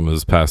about some of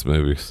his past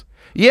movies.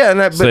 Yeah,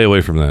 and stay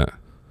away from that.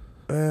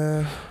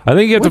 I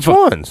think you have which to.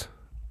 Which ones?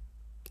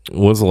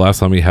 When's the last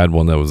time he had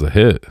one that was a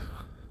hit?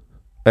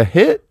 A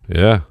hit?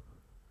 Yeah.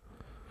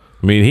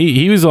 I mean,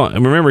 he was on.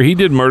 Remember, he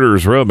did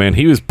Murderer's Row, man.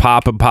 He was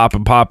popping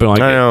like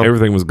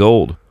everything was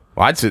gold.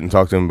 Well, I'd sit and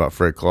talk to him about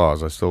Fred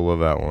Claus. I still love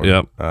that one.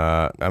 Yep.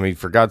 I mean,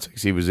 for God's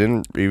sakes, he was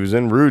in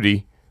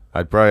Rudy.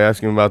 I'd probably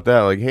ask him about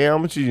that. Like, hey, how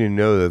much did you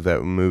know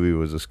that movie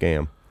was a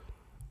scam?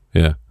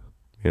 Yeah.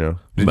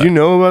 Did you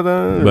know about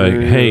that? But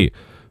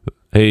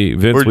hey,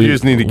 Vince,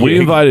 we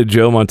invited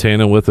Joe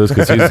Montana with us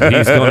because he's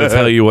going to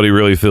tell you what he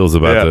really feels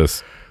about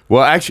this.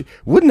 Well, actually,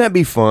 wouldn't that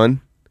be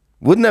fun?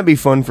 Wouldn't that be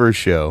fun for a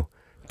show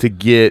to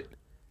get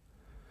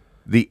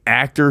the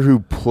actor who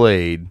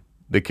played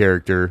the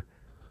character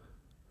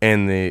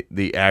and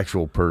the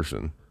actual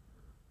person?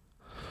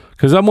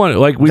 Because I'm wondering,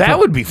 like, that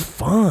would be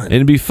fun. And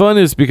it'd be fun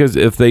is because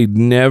if they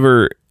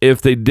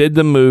did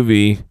the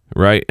movie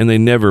right and they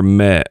never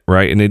met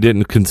right and they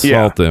didn't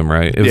consult them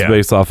right, it was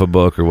based off a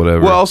book or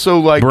whatever. Well, so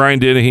like Brian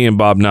Dennehy and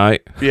Bob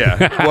Knight. Yeah.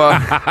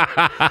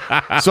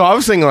 Well, so I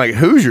was thinking like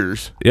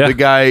Hoosiers. Yeah. The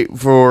guy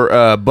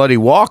for Buddy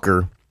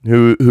Walker,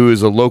 who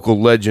is a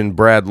local legend,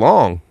 Brad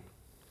Long.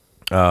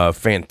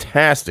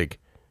 Fantastic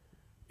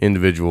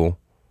individual,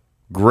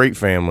 great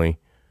family,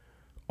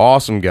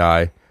 awesome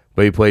guy.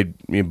 But he played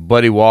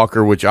Buddy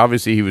Walker, which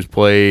obviously he was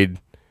playing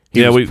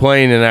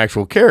an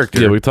actual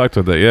character. Yeah, we talked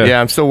about that. Yeah,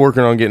 I'm still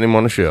working on getting him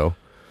on the show.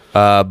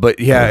 But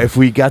if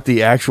we got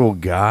the actual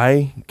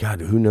guy,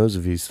 God, who knows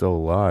if he's still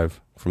alive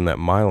from that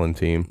Milan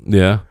team?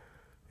 Yeah,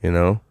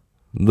 the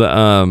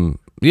God,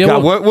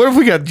 what if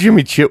we got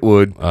Jimmy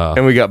Chitwood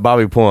and we got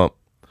Bobby Plump?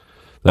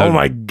 Oh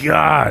my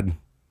God,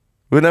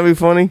 wouldn't that be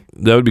funny?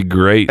 That would be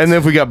great. And then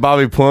if we got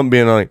Bobby Plump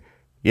being like,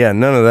 yeah,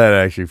 none of that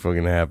actually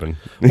fucking happened.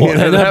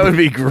 Well, that would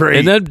be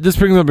great. And this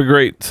brings up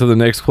to the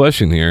next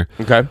question here.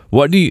 Okay.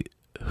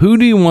 Who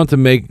do you want to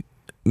make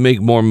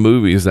more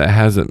movies that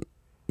hasn't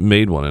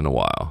made one in a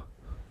while?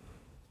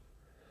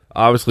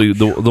 Obviously,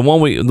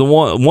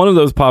 one of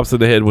those pops to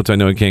the head, which I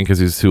know he can't because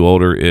he's too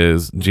older,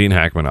 is Gene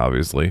Hackman.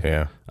 Obviously,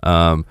 yeah.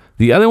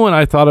 The other one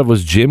I thought of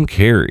was Jim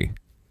Carrey.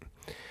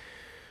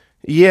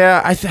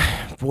 Yeah,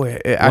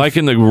 like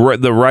in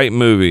the right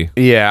movie.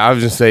 Yeah, I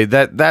was just say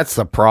that's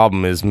the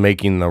problem is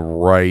making the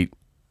right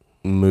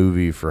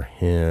movie for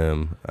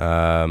him.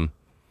 Yeah,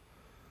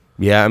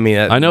 I mean,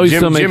 I know he's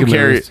still making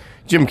movies.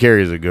 Jim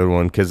Carrey is a good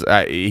one because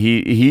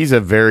he's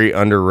a very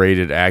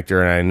underrated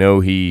actor, and I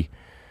know he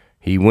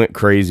went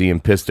crazy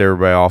and pissed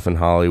everybody off in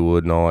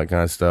Hollywood and all that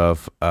kind of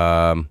stuff.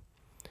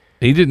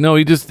 He didn't know.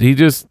 He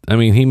just. I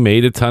mean, he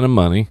made a ton of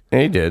money.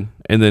 And he did,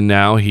 and then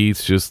now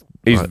he's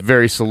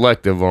very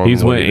selective on. He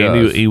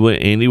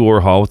went Andy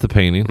Warhol with the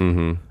painting,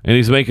 and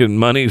he's making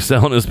money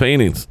selling his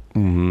paintings.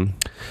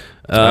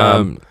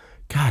 God,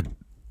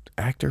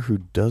 actor who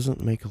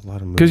doesn't make a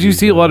lot of movies because you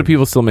see a lot of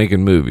people still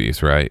making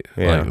movies, right?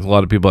 Yeah. Like, a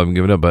lot of people haven't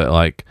given up, but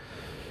like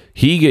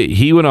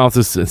he went off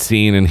the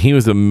scene and he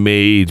was a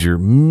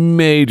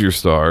major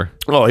star.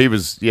 Oh, he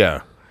was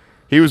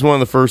one of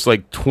the first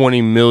like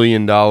 $20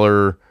 million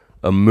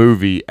a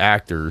movie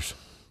actors.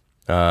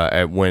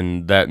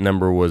 When that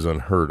number was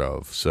unheard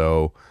of.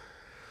 So,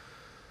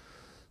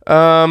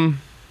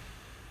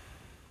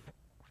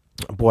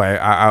 Boy,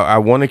 I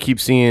want to keep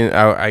seeing.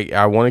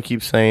 I want to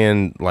keep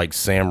saying like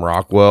Sam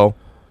Rockwell.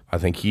 I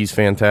think he's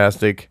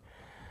fantastic.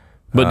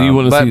 But do you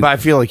want to see? But I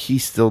feel like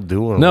he's still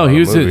doing. No, he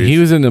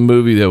was in the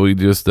movie that we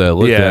just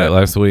looked at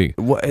last week.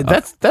 Well,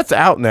 that's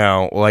out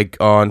now. Like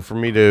for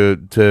me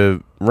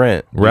to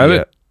rent.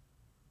 Rabbit.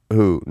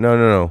 Who?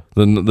 No.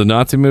 The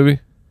Nazi movie.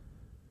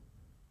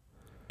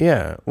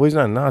 Yeah. Well, he's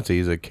not a Nazi.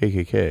 He's a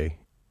KKK.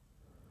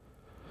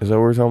 Is that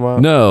what we're talking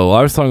about? No,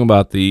 I was talking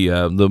about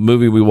the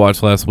movie we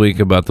watched last week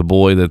about the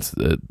boy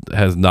that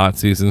has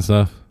Nazis and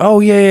stuff.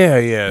 Oh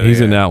yeah. He's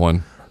in that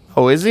one.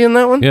 Oh, is he in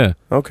that one? Yeah.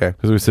 Okay.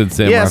 Because we said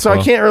Sam. Yeah, Rockwell. so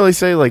I can't really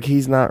say like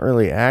he's not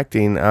really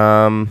acting.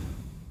 I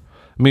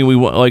mean, we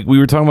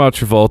were talking about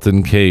Travolta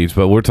and Cage,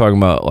 but we're talking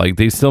about like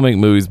they still make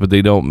movies, but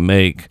they don't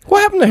make.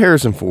 What happened to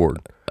Harrison Ford?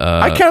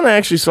 I kind of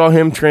actually saw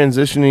him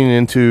transitioning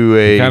into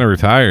a. Kind of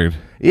retired.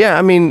 Yeah,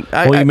 I mean,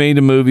 he made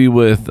a movie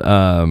with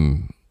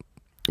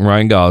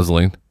Ryan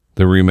Gosling.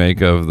 The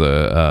remake of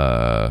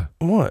the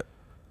what?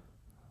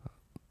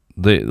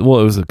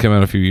 It came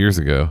out a few years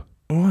ago.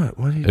 What?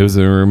 It was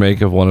a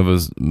remake of one of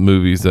his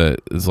movies that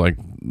is like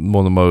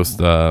one of the most.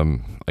 I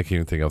can't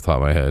even think off the top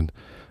of my head.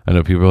 I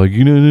know people are like,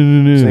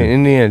 no. Is it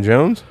Indiana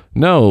Jones?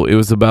 No, it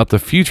was about the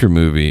future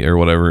movie or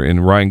whatever.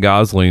 And Ryan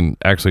Gosling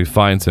actually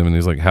finds him, and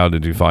he's like, "How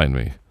did you find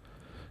me?"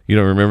 You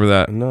don't remember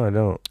that? No, I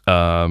don't.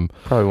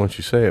 Probably once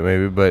you say it,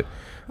 maybe, but.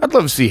 I'd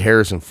love to see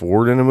Harrison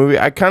Ford in a movie.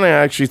 I kind of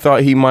actually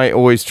thought he might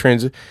always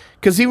transit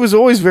because he was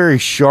always very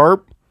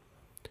sharp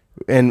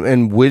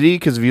and witty.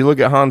 Because if you look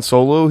at Han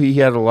Solo, he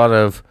had a lot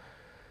of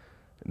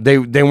they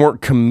weren't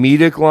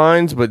comedic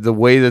lines, but the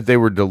way that they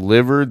were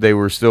delivered, they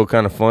were still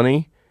kind of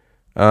funny.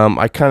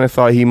 I kind of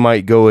thought he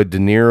might go a De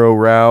Niro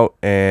route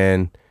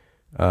and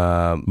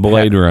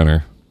Blade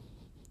Runner.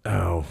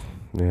 Oh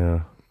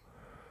yeah.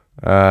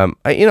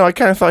 I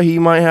kind of thought he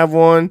might have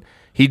one.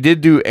 He did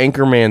do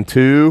Anchorman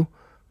 2.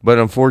 But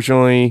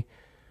unfortunately,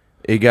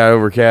 it got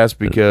overcast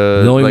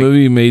because... The only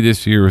movie he made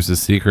this year was The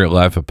Secret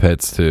Life of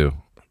Pets 2.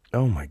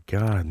 Oh, my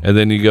God. And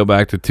then you go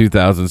back to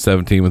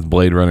 2017 with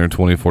Blade Runner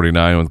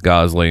 2049 with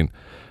Gosling.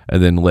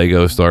 And then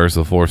Lego Stars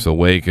The Force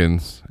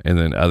Awakens. And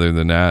then other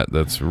than that,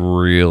 that's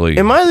really...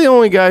 Am I the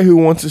only guy who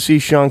wants to see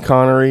Sean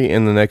Connery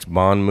in the next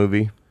Bond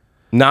movie?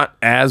 Not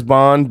as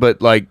Bond,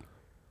 but like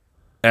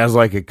as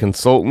like a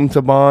consultant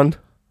to Bond?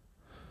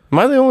 Am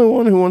I the only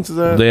one who wants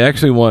that? They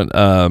actually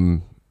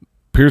want...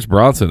 Pierce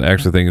Brosnan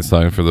actually think it's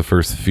time for the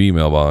first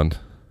female Bond.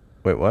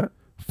 Wait, what?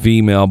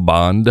 Female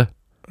Bond.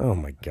 Oh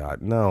my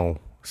God, no!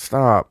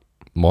 Stop.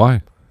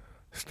 Why?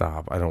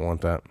 Stop! I don't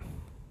want that.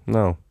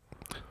 No.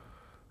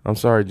 I'm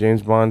sorry,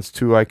 James Bond's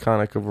too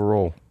iconic of a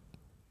role.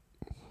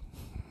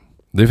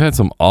 They've had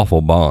some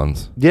awful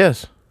Bonds.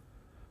 Yes.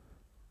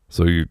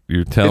 So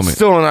you're telling me it's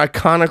still an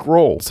iconic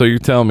role. So you're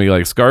telling me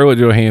like Scarlett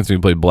Johansson,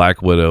 who played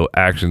Black Widow,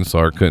 action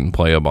star, couldn't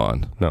play a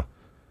Bond?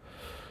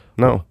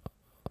 No.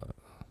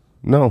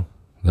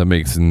 That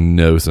makes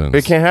no sense.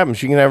 It can't happen.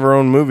 She can have her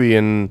own movie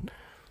and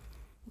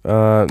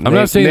I'm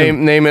not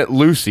saying name it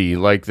Lucy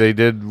like they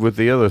did with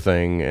the other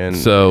thing. And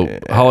so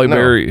Halle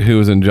Berry, who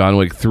was in John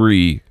Wick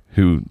 3,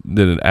 who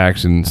did an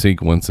action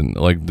sequence and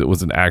like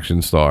was an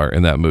action star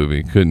in that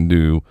movie, couldn't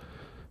do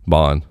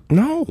Bond.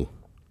 No.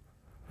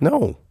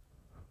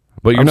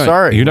 But you're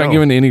not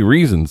giving any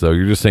reasons though.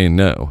 You're just saying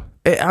no.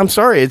 I'm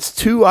sorry. It's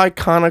too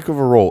iconic of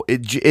a role.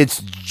 It's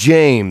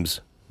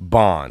James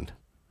Bond.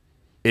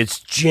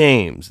 It's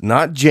James,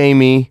 not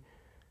Jamie,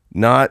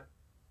 not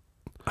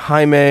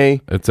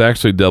Jaime. It's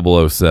actually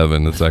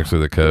 007. It's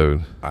actually the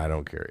code. I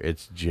don't care.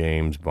 It's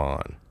James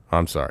Bond.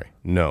 I'm sorry.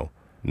 No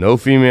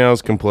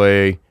females can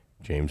play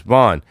James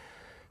Bond.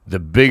 The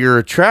bigger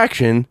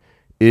attraction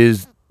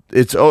is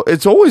it's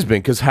always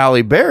been because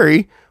Halle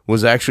Berry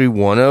was actually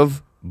one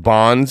of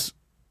Bond's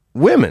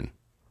women.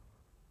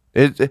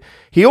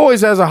 He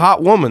always has a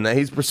hot woman that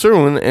he's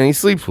pursuing and he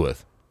sleeps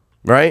with,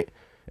 right?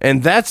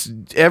 And that's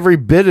every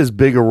bit as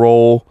big a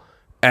role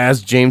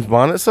as James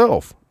Bond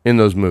itself in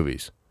those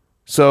movies.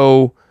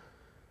 So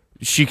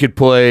she could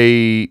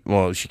play,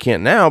 well, she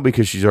can't now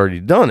because she's already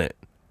done it,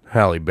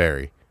 Halle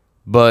Berry.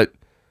 But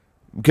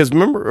because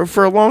remember,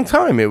 for a long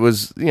time, it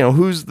was,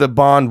 who's the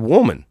Bond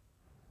woman?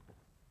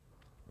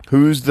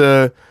 Who's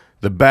the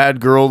bad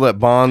girl that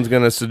Bond's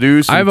going to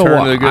seduce and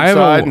turn to the good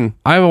side?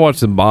 I haven't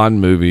watched a Bond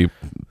movie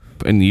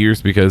in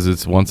years because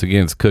it's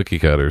cookie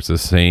cutters, the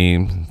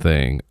same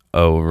thing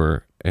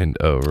over and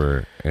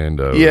over and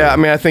over. Yeah, I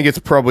mean, I think it's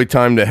probably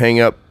time to hang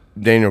up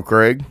Daniel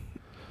Craig.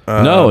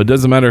 No, it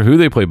doesn't matter who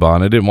they play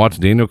Bond. I didn't watch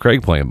Daniel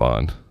Craig playing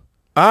Bond.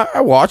 I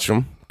watched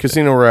him.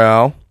 Casino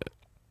Royale.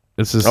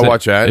 I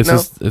watch that.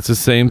 It's the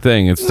same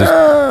thing. It's just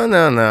no.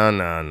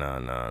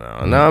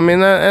 I mean,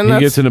 he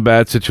gets in a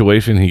bad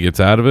situation, he gets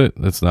out of it.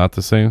 That's not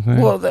the same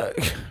thing. Well,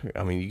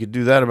 you could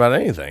do that about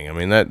anything. I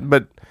mean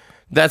but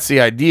that's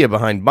the idea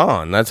behind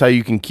Bond. That's how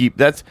you can keep.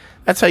 That's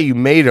how you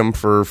made them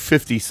for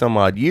 50 some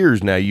odd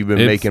years now. You've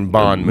been making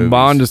Bond movies.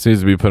 Bond just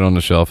needs to be put on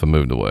the shelf and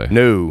moved away.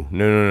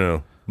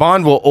 No.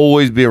 Bond will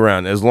always be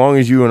around as long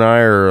as you and I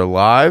are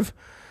alive.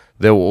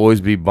 There will always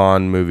be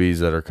Bond movies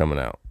that are coming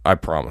out. I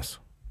promise.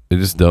 They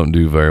just don't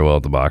do very well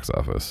at the box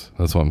office.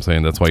 That's what I'm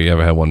saying. That's why you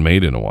haven't had one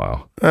made in a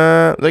while.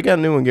 They got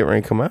a new one getting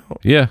ready to come out.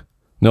 Yeah.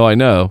 No, I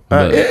know.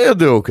 But It'll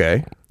do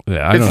okay.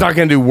 yeah, It's not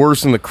going to do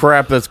worse than the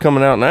crap that's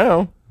coming out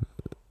now.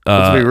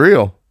 Let's be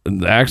real.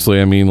 Actually,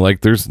 I mean,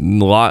 like, there's a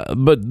lot,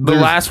 but The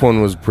last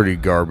one was pretty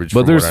garbage.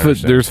 But from what I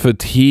understand. there's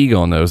fatigue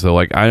on those. So,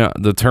 like,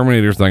 the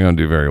Terminator's not going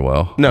to do very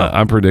well. No.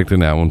 I'm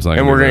predicting that one's not.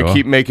 And we're going to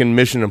keep making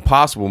Mission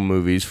Impossible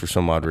movies for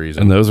some odd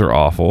reason. and those are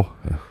awful.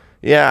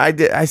 Yeah, I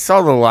did. I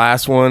saw the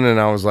last one and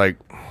I was like,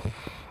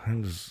 that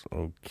was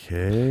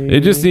okay.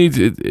 It just needs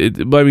it.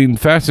 I mean,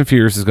 Fast and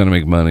Furious is going to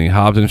make money.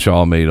 Hobbs and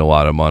Shaw made a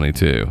lot of money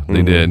too.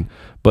 They did.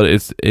 But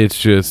it's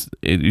just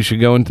you should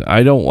go into.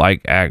 I don't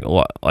like I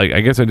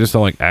guess I just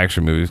don't like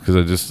action movies because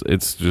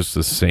it's just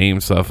the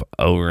same stuff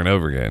over and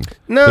over again.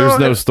 No, there's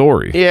no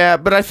story. Yeah,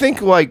 but I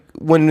think like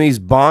when these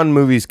Bond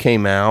movies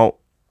came out,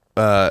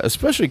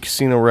 especially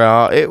Casino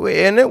Royale, it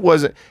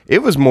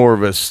was more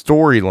of a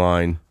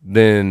storyline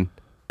than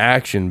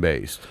action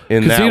based.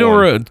 In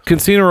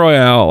Casino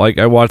Royale, like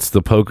I watched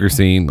the poker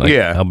scene, like,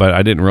 Yeah. but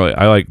I didn't really.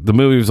 I like the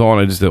movie was on.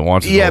 I just didn't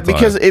watch it. Yeah, the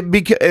whole time.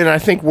 because and I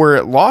think where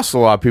it lost a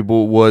lot of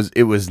people was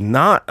it was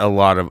not a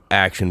lot of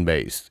action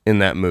based in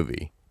that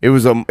movie. It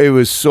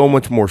was so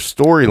much more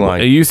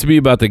storyline. It used to be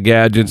about the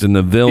gadgets and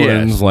the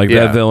villains. Yes, Like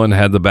yeah. that villain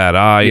had the bad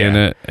eye in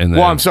it. And then,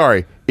 Well, I'm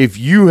sorry. If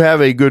you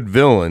have a good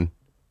villain,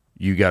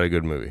 you got a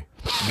good movie.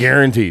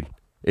 Guaranteed.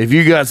 If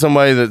you got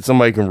somebody that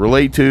somebody can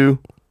relate to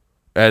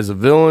as a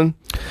villain,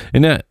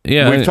 and that,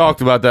 yeah, we've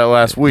talked about that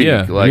last week.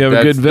 Yeah, Like, you have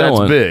a good that's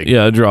villain. big.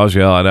 Yeah, it draws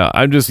you out.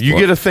 I'm just You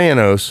get a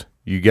Thanos,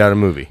 you got a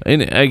movie.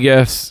 and I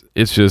guess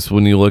it's just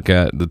when you look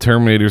at the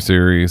Terminator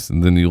series,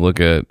 and then you look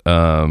at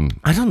I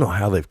don't know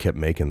how they've kept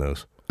making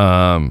those.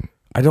 I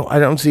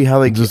don't see how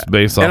they just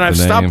based off and the I've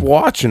name. stopped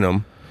watching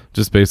them.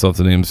 Just based off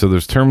the name. So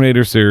there's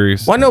Terminator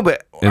series. Well, no,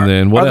 but and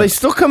then are they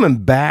still coming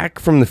back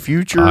from the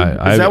future?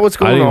 Is that what's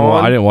going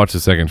on? I didn't watch the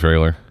second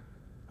trailer.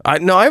 I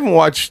haven't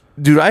watched.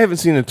 Dude, I haven't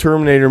seen a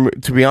Terminator.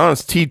 To be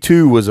honest,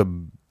 T2 was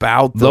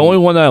about The only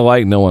one that I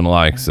like, no one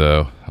likes.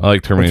 So I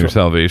like Terminator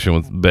Salvation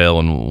with Bale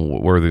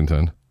and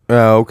Worthington.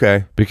 Oh,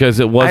 okay. Because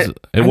it was.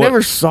 I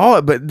never saw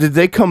it, but did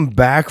they come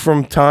back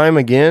from time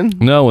again?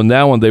 No, in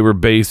that one they were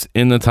based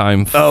in the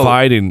time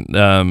fighting.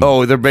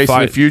 They're based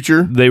in the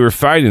future. They were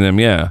fighting them.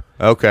 Yeah.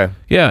 Okay.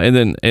 Yeah,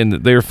 and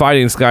they were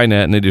fighting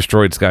Skynet, and they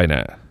destroyed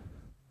Skynet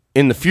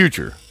In the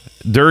future.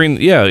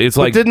 during. Yeah, it's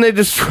But like didn't they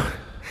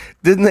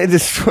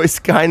destroy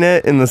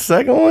Skynet in the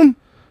second one?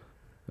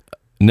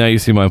 now you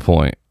see my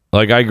point.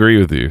 Like I agree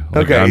with you.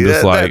 Like, Okay, I'm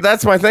just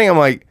that's my thing. I'm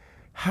like,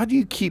 how do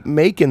you keep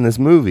making this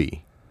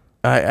movie?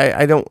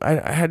 I don't.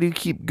 How do you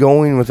keep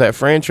going with that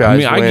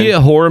franchise? I mean, I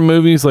get horror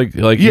movies like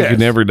You Yes. Can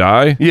Never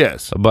Die.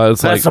 Yes, but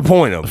it's that's like the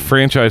point of it.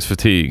 franchise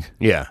fatigue.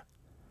 Yeah,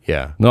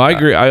 yeah. No, I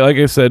agree. I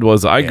agree with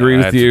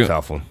that's you. a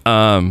tough one.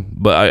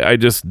 But I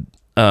just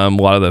a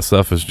lot of that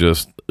stuff is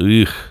just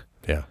ugh.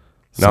 Yeah.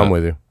 No, I'm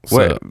with you.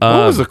 What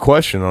was the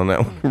question on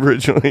that one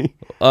originally?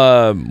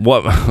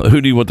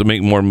 Who do you want to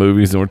make more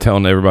movies? And we're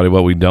telling everybody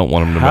what we don't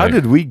want them to How make.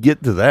 did we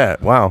get to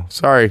that? Wow,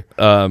 sorry.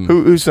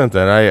 Who sent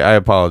that? I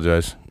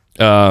apologize.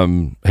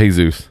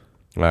 Jesus.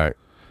 All right.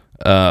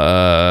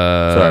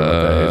 Sorry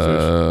about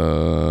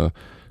that, Jesus.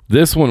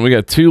 This one, we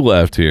got two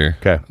left here.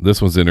 Okay.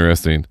 This one's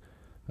interesting.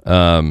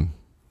 I'm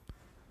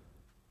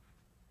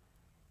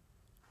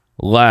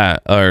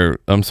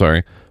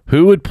sorry.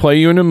 Who would play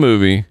you in a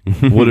movie?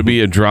 Would it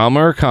be a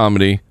drama or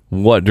comedy?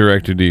 What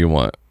director do you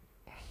want?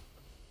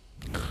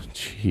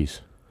 Jeez.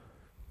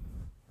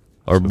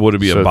 Or would it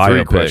be a So 3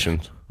 biopic?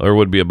 questions. Or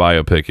would it be a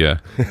biopic? Yeah.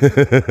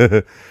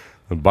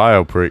 The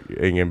biopic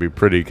ain't gonna be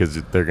pretty because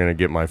they're gonna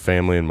get my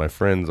family and my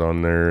friends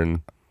on there, and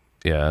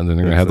Yeah, and then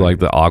they're gonna have like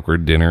the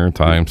awkward dinner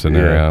time sitting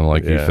around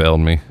like you failed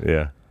me.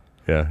 yeah.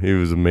 It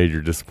was a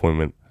major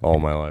disappointment all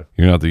my life.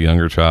 You're not the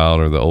younger child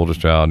or the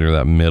oldest child. You're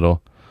that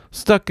middle,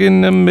 stuck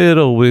in the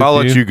middle with I'll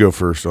let you go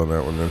first on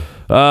that one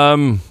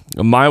then.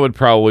 Mine would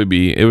probably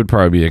be. It would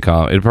probably be it'd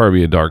probably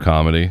be a dark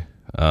comedy.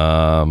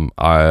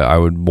 I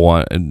would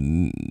want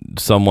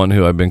someone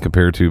who I've been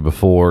compared to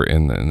before,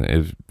 and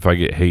if I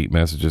get hate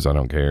messages, I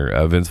don't care.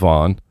 Vince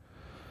Vaughn.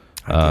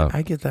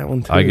 I get that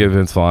one too. I get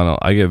Vince Vaughn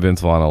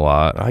a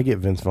lot. I get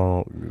Vince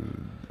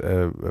Vaughn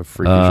a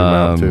freakish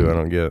amount too. I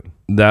don't get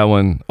that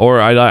one. Or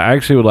I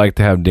actually would like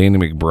to have Danny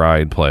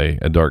McBride play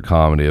a dark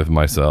comedy of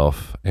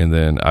myself, and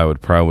then I would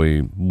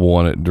probably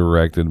want it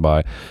directed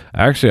by.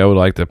 Actually, I would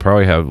like to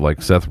probably have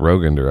like Seth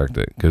Rogen direct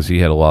it because he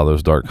had a lot of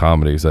those dark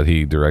comedies that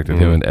he directed.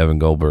 Him and Evan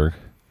Goldberg.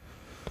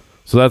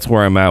 So that's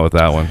where I'm at with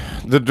that one.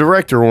 the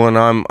director one.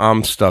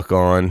 I'm stuck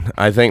on.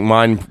 I think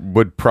mine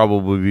would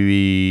probably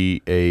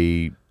be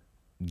a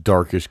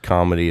darkish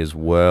comedy as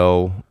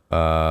well.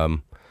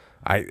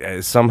 I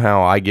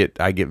somehow I get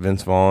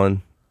Vince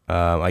Vaughn.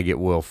 I get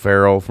Will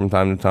Ferrell from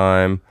time to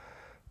time.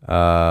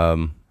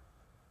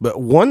 But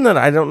one that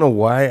I don't know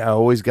why I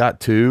always got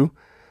to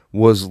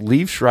was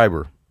Liev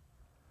Schreiber.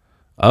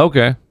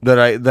 Okay. That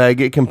I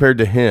get compared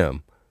to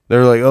him.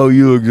 They're like, "Oh,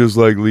 you look just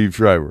like Liev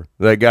Schreiber."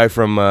 That guy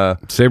from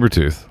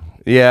Sabretooth.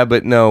 Yeah,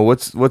 but no,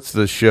 what's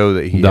the show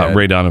that he had?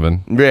 Ray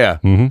Donovan. Yeah.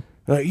 Mm-hmm.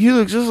 Like, you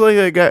look just like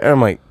that guy. And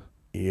I'm like,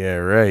 yeah,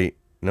 right.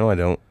 No, I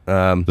don't.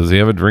 Does he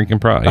have a drinking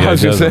problem? I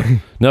was gonna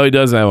say. No, he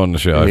doesn't have one on the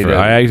show.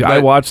 I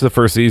watched the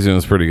first season. It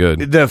was pretty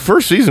good. The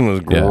first season was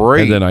great.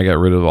 Yeah. And then I got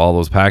rid of all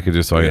those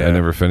packages, so I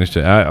never finished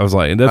it. I was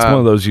like, that's one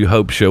of those you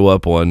hope show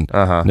up on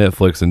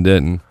Netflix and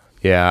didn't.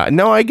 Yeah,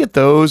 no, I get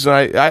those.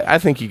 And I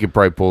think you could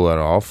probably pull that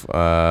off.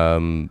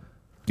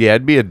 Yeah,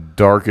 it'd be a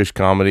darkish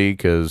comedy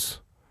because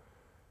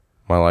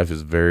my life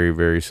is very,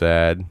 very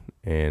sad.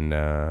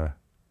 And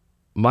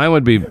mine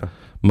would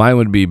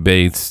be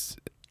based.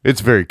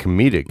 It's very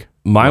comedic.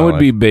 Mine would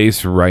be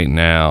based right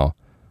now,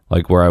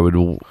 like where I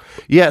would.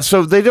 Yeah,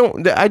 so they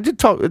don't. I did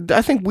talk.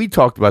 I think we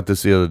talked about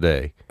this the other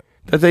day,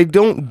 that they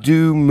don't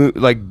do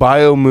like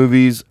bio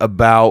movies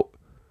about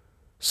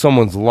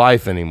someone's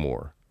life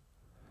anymore.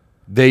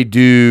 They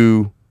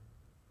do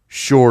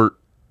short,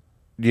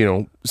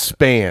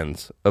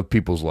 spans of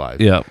people's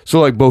lives. Yeah. So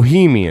like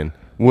Bohemian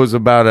was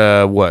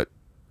about what?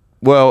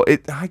 Well,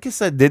 I guess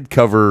that did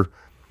cover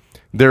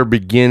their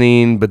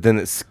beginning, but then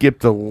it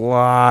skipped a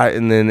lot,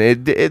 and then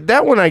it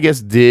that one I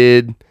guess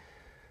did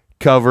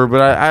cover.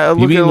 But I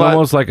look at it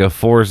almost like a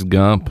Forrest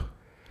Gump.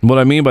 What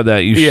I mean by that,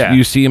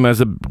 you see him as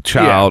a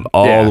child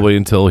all the way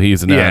until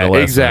he's an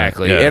adolescent.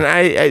 Exactly. Yeah. And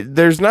I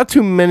there's not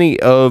too many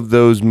of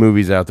those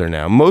movies out there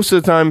now. Most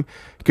of the time,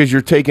 because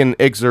you're taking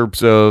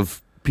excerpts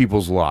of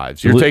people's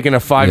lives. You're taking a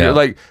 5-year,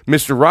 like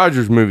Mr.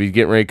 Rogers movie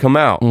getting ready to come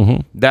out.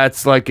 Mm-hmm.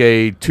 That's like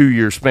a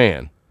 2-year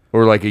span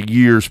or like a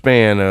year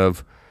span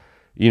of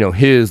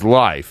his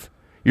life.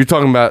 You're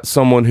talking about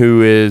someone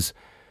who is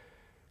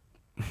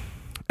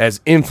as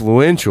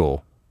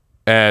influential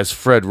as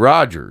Fred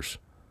Rogers,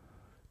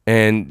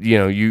 and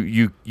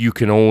you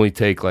can only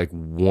take like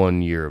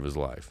 1 year of his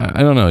life.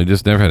 I don't know. He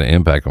just never had an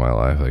impact on my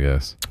life, I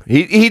guess.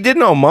 He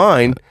didn't on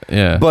mine.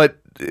 Yeah. But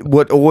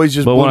what always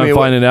just. But what I'm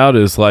finding out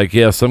is like,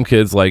 some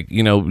kids like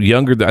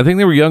younger. I think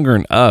they were younger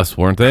than us,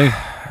 weren't they?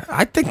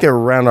 I think they were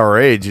around our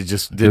age. It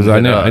just didn't. I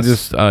know.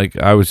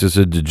 I was just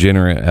a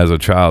degenerate as a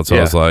child, so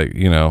I was like,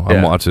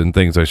 I'm watching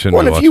things I shouldn't.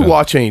 Well, be if watching. you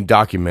watch any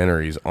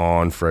documentaries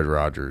on Fred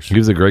Rogers, he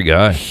was a great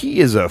guy.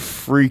 He is a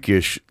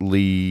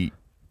freakishly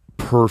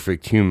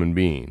perfect human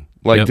being.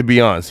 Like, to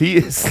be honest, he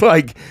is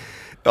like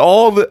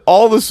all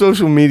the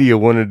social media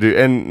wanted to do,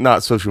 and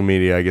not social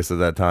media, I guess at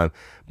that time,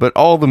 but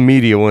all the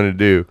media wanted to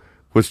do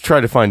was try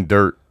to find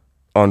dirt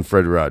on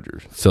Fred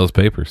Rogers. Sells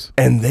papers,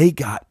 and they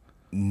got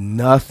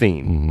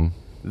nothing. Mm-hmm.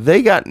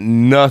 They got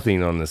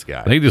nothing on this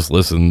guy. They just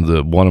listened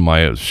to one of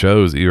my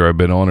shows, either I've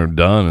been on or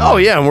done. Oh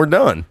yeah, and we're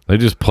done. They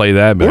just play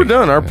that. We're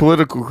done. Our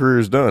political career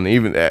is done.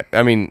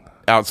 Even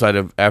outside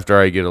of after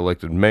I get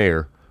elected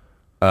mayor.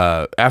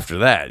 After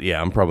that,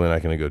 I'm probably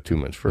not going to go too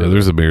much further. Yeah,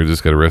 there's a mayor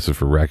just got arrested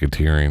for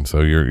racketeering, so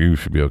you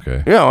should be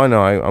okay. Yeah, I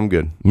know. I'm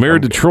good. Mayor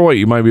of Detroit,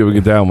 you might be able to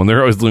get that one. They're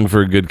always looking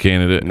for a good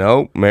candidate.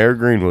 No, Mayor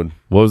Greenwood.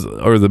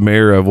 Or the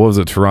mayor of, what was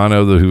it,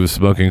 Toronto, who was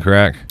smoking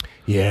crack?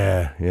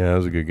 Yeah, that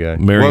was a good guy.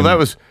 Well, that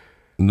was...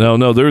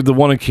 No, there's the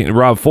one in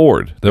Rob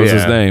Ford. That was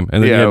his name.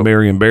 And then you had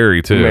Marion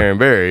Barry, too. Marion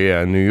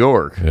Barry, New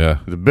York. Yeah.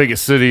 The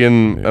biggest city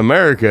in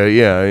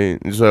America,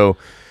 So...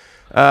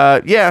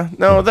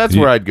 that's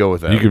where I'd go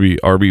with that. You could be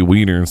R.B.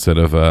 Wiener instead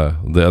of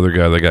the other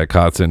guy that got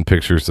caught sending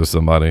pictures to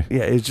somebody.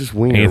 Yeah, it's just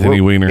Wiener.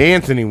 Anthony Weiner.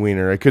 Anthony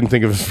Weiner. I couldn't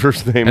think of his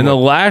first name. And the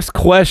last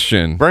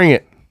question, bring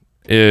it,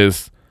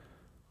 is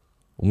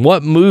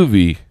what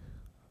movie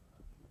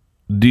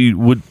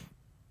would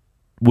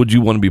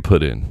you want to be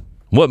put in?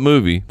 What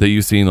movie that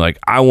you've seen like,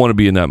 I want to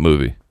be in that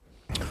movie?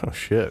 Oh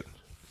shit.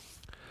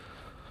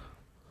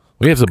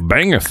 We have some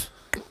bangers.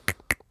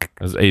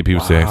 As AP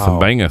would say, some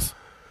bangers.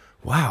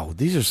 Wow,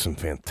 these are some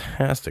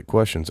fantastic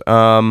questions.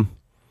 Would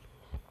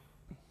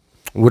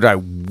I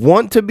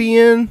want to be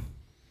in?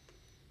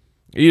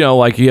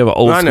 Like you have an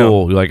old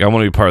school. Like I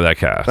want to be part of that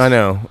cast. I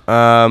know.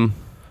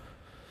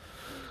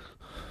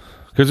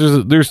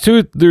 Because there's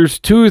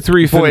two or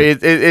three. Boy,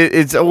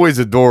 it's always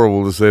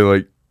adorable to say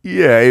like,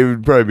 yeah, it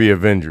would probably be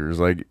Avengers.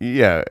 Like,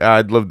 yeah,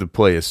 I'd love to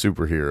play a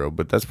superhero,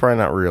 but that's probably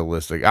not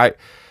realistic. I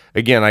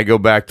go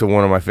back to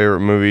one of my favorite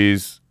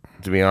movies.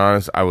 To be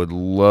honest, I would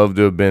love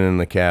to have been in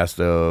the cast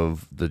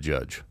of The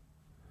Judge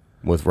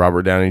with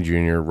Robert Downey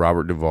Jr.,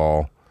 Robert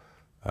Duvall,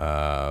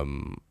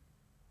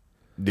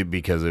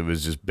 because it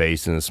was just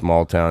based in a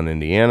small town,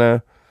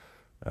 Indiana,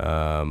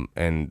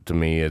 and to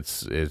me,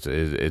 it's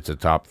a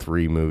top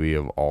 3 movie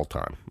of all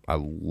time. I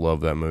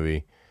love that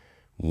movie.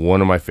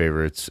 One of my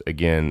favorites.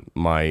 Again,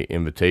 my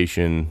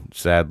invitation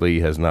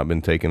sadly has not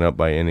been taken up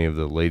by any of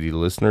the lady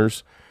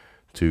listeners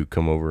to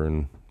come over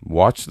and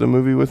watch the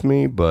movie with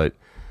me, but.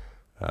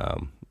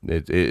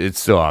 It's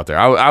still out there.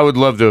 I would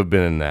love to have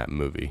been in that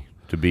movie,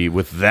 to be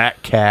with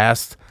that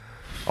cast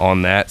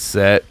on that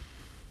set.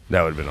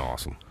 That would have been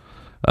awesome.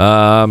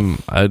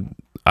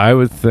 I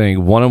would think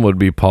one of them would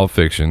be Pulp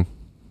Fiction.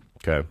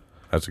 Okay,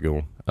 that's a good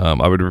one.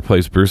 I would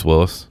replace Bruce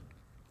Willis.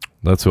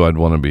 That's who I'd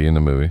want to be in the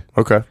movie.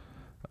 Okay.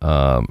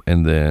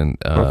 And then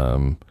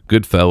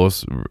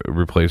Goodfellas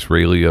replace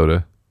Ray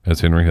Liotta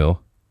as Henry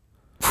Hill.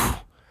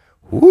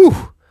 Woo.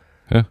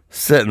 Yeah.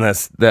 Setting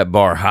that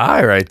bar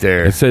high right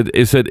there. It said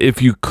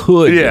if you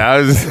could. Yeah,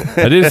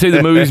 I didn't say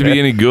the movies would be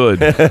any good.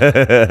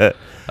 That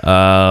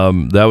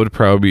would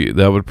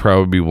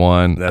probably be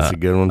one. That's a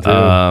good one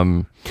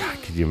too.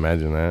 God, could you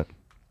imagine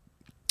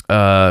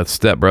that?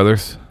 Step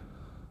Brothers.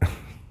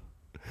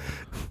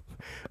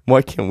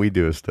 Why can't we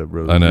do a Step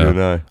Brothers? I know. You and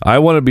I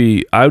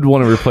would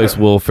want to replace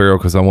Will Ferrell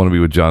because I want to be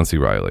with John C.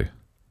 Reilly.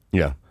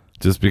 Yeah.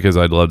 Just because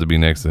I'd love to be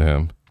next to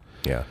him.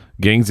 Yeah.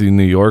 Gangs in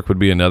New York would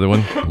be another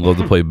one. Love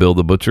to play Bill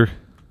the Butcher.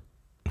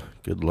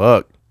 Good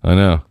luck. I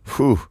know.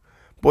 Whew.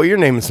 Boy, you're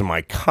naming some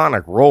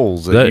iconic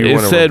roles that you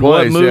want to said,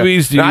 replace. what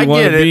movies do you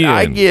want to be in?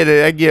 I get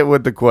it. I get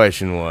what the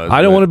question was.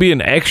 I don't want to be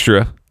an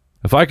extra.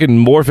 If I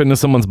can morph into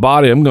someone's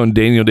body, I'm going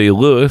Daniel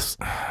Day-Lewis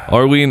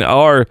or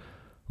Leonardo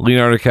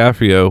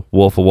DiCaprio,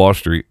 Wolf of Wall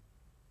Street.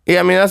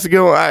 Yeah, I mean, that's a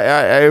good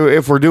one.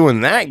 If we're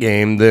doing that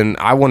game, then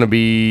I want to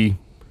be,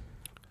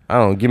 I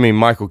don't know, give me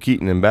Michael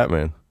Keaton and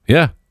Batman.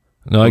 Yeah.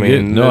 No,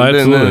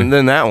 absolutely.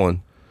 Then that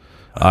one.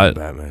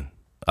 Batman.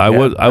 I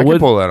would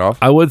pull that off.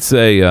 I would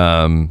say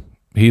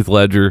Heath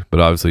Ledger,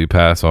 but obviously he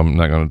passed, so I'm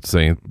not going to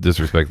say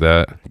disrespect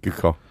that. Good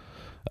call.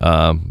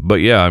 But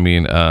yeah, I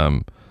mean,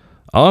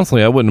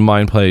 honestly, I wouldn't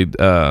mind playing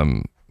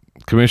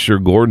Commissioner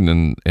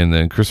Gordon in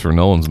then Christopher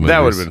Nolan's movies. That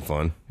would have been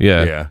fun.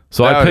 Yeah.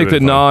 So I picked a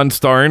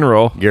non-starring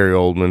role. Gary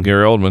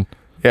Oldman.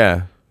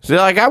 Yeah. So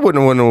like I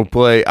wouldn't want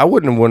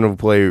to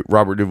play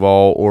Robert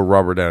Duvall or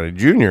Robert Downey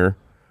Jr.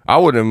 I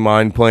wouldn't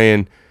mind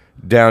playing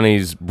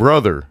Downey's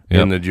brother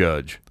in The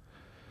Judge.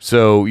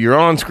 So you're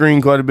on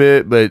screen quite a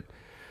bit, but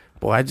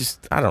boy,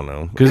 I don't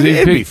know. Because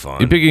it'd be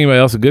fun. You pick anybody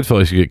else in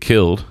Goodfellas, you get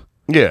killed.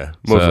 Yeah,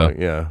 most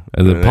likely, yeah.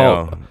 And then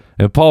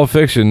in Pulp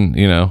Fiction,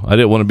 I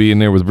didn't want to be in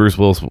there with Bruce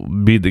Willis,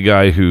 beat the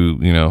guy who,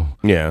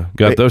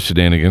 got those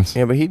shenanigans.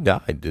 Yeah, but he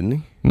died, didn't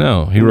he?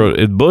 No,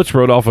 Butch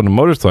rode off on a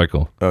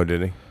motorcycle. Oh,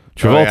 did he?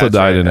 Travolta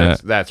died in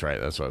that. That's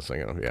right. That's what I was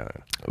thinking of. Yeah.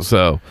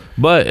 So,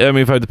 but I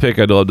mean, if I had to pick,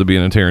 I'd love to be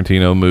in a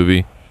Tarantino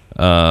movie,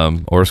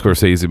 or a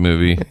Scorsese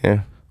movie.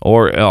 Yeah.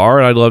 Or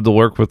I'd love to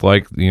work with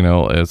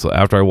it's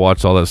after I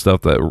watched all that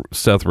stuff that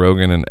Seth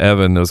Rogen and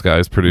Evan, those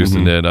guys produced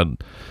and did. I'd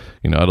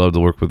love to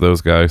work with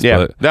those guys. Yeah,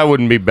 but that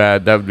wouldn't be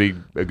bad. That would be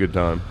a good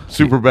time.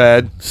 Super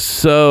bad.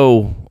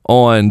 So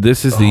on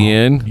This Is the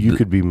End, you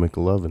could be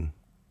McLovin.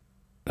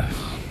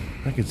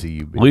 I can see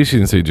you. At least you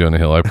didn't say Jonah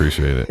Hill. I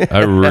appreciate it.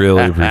 I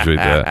really appreciate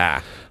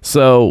that.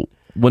 So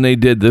when they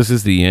did This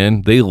Is the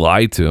End, they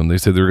lied to him. They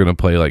said they were going to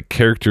play like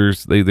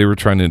characters. They were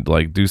trying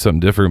to do something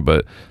different,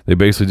 but they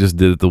basically just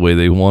did it the way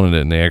they wanted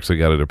it, and they actually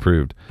got it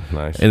approved.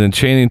 Nice. And then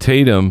Channing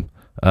Tatum,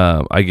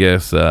 I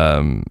guess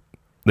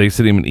they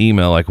sent him an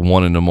email like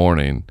 1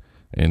 a.m,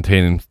 and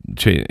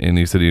and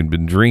he said he'd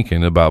been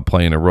drinking about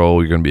playing a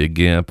role. You're going to be a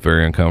gimp,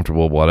 very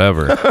uncomfortable,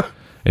 whatever.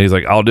 And he's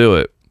like, I'll do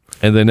it.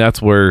 And then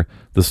that's where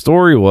the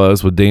story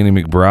was with Danny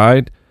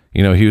McBride.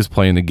 He was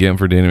playing the gimp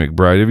for Danny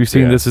McBride. Have you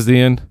seen This Is the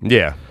End?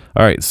 Yeah.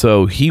 All right.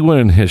 So he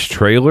went in his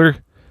trailer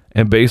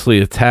and basically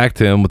attacked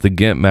him with the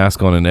gimp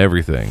mask on and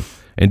everything,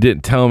 and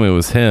didn't tell him it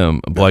was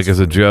him. Like as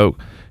a joke,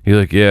 he's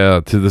like, yeah,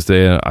 to this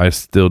day, I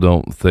still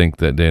don't think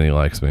that Danny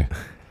likes me.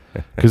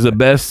 Because the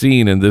best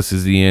scene in This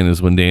Is the End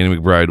is when Danny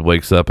McBride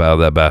wakes up out of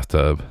that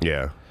bathtub.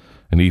 Yeah.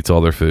 And eats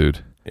all their food.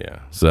 Yeah.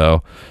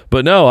 So,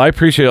 but no, I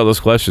appreciate all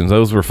those questions.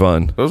 Those were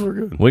fun. Those were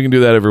good. We can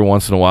do that every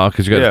once in a while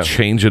because you got to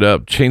change it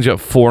up. Change up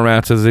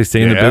formats, as they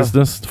say in the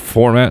business.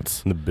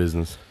 Formats. In the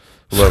business.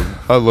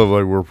 I love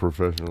like we're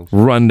professionals.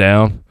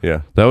 Rundown.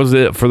 Yeah. That was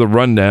it for the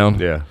rundown.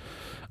 Yeah.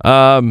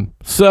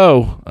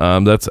 So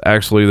that's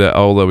actually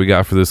all that we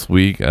got for this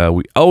week.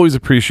 We always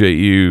appreciate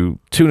you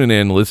tuning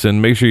in,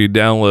 listen. Make sure you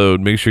download,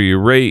 make sure you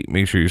rate,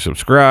 make sure you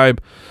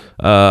subscribe,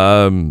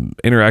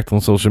 interact on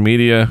social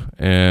media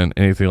and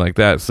anything like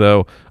that.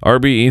 So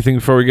RB, anything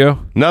before we go?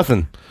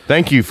 Nothing.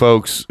 Thank you,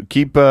 folks.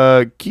 Keep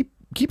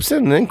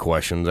sending in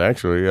questions.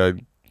 Actually,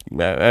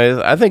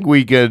 I think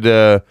we could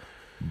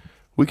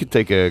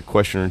take a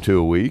question or two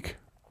a week.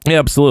 Yeah,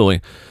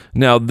 absolutely.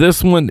 Now, this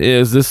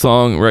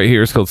song right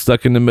here is called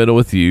Stuck in the Middle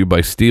with You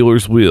by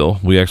Steelers Wheel.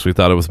 We actually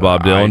thought it was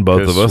Bob Dylan,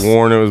 both of us.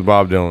 Sworn it was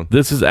Bob Dylan.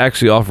 This is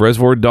actually off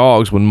Reservoir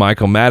Dogs when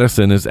Michael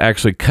Madison is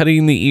actually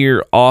cutting the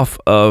ear off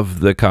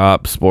of the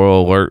cop.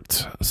 Spoiler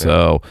alert.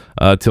 So,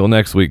 till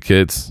next week,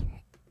 kids.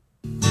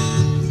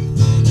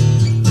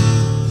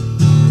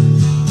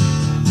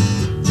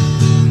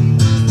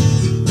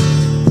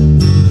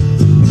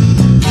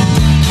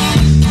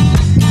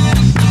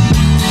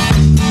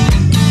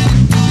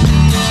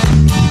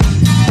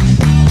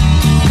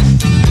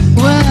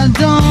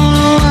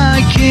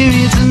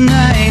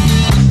 Tonight,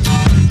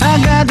 I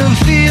got the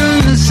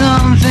feeling that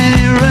something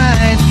ain't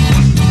right.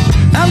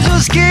 I'm so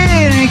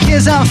scared in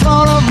case I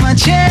fall off my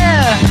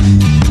chair,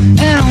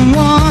 and I'm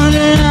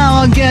wondering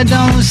how I'll get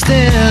down the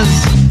stairs.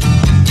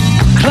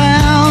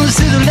 Clowns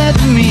to the left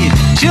of me,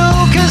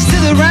 jokers to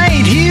the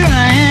right. Here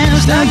I am,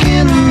 stuck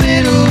in the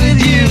middle with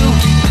you.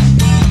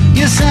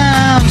 Yes,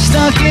 I'm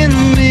stuck in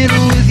the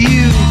middle with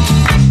you,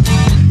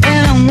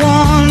 and I'm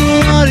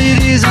wondering what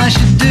it is I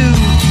should do.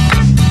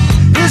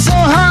 It's so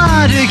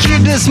hard to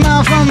keep the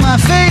smile from my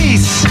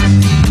face.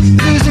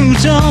 Losing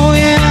control,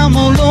 yeah.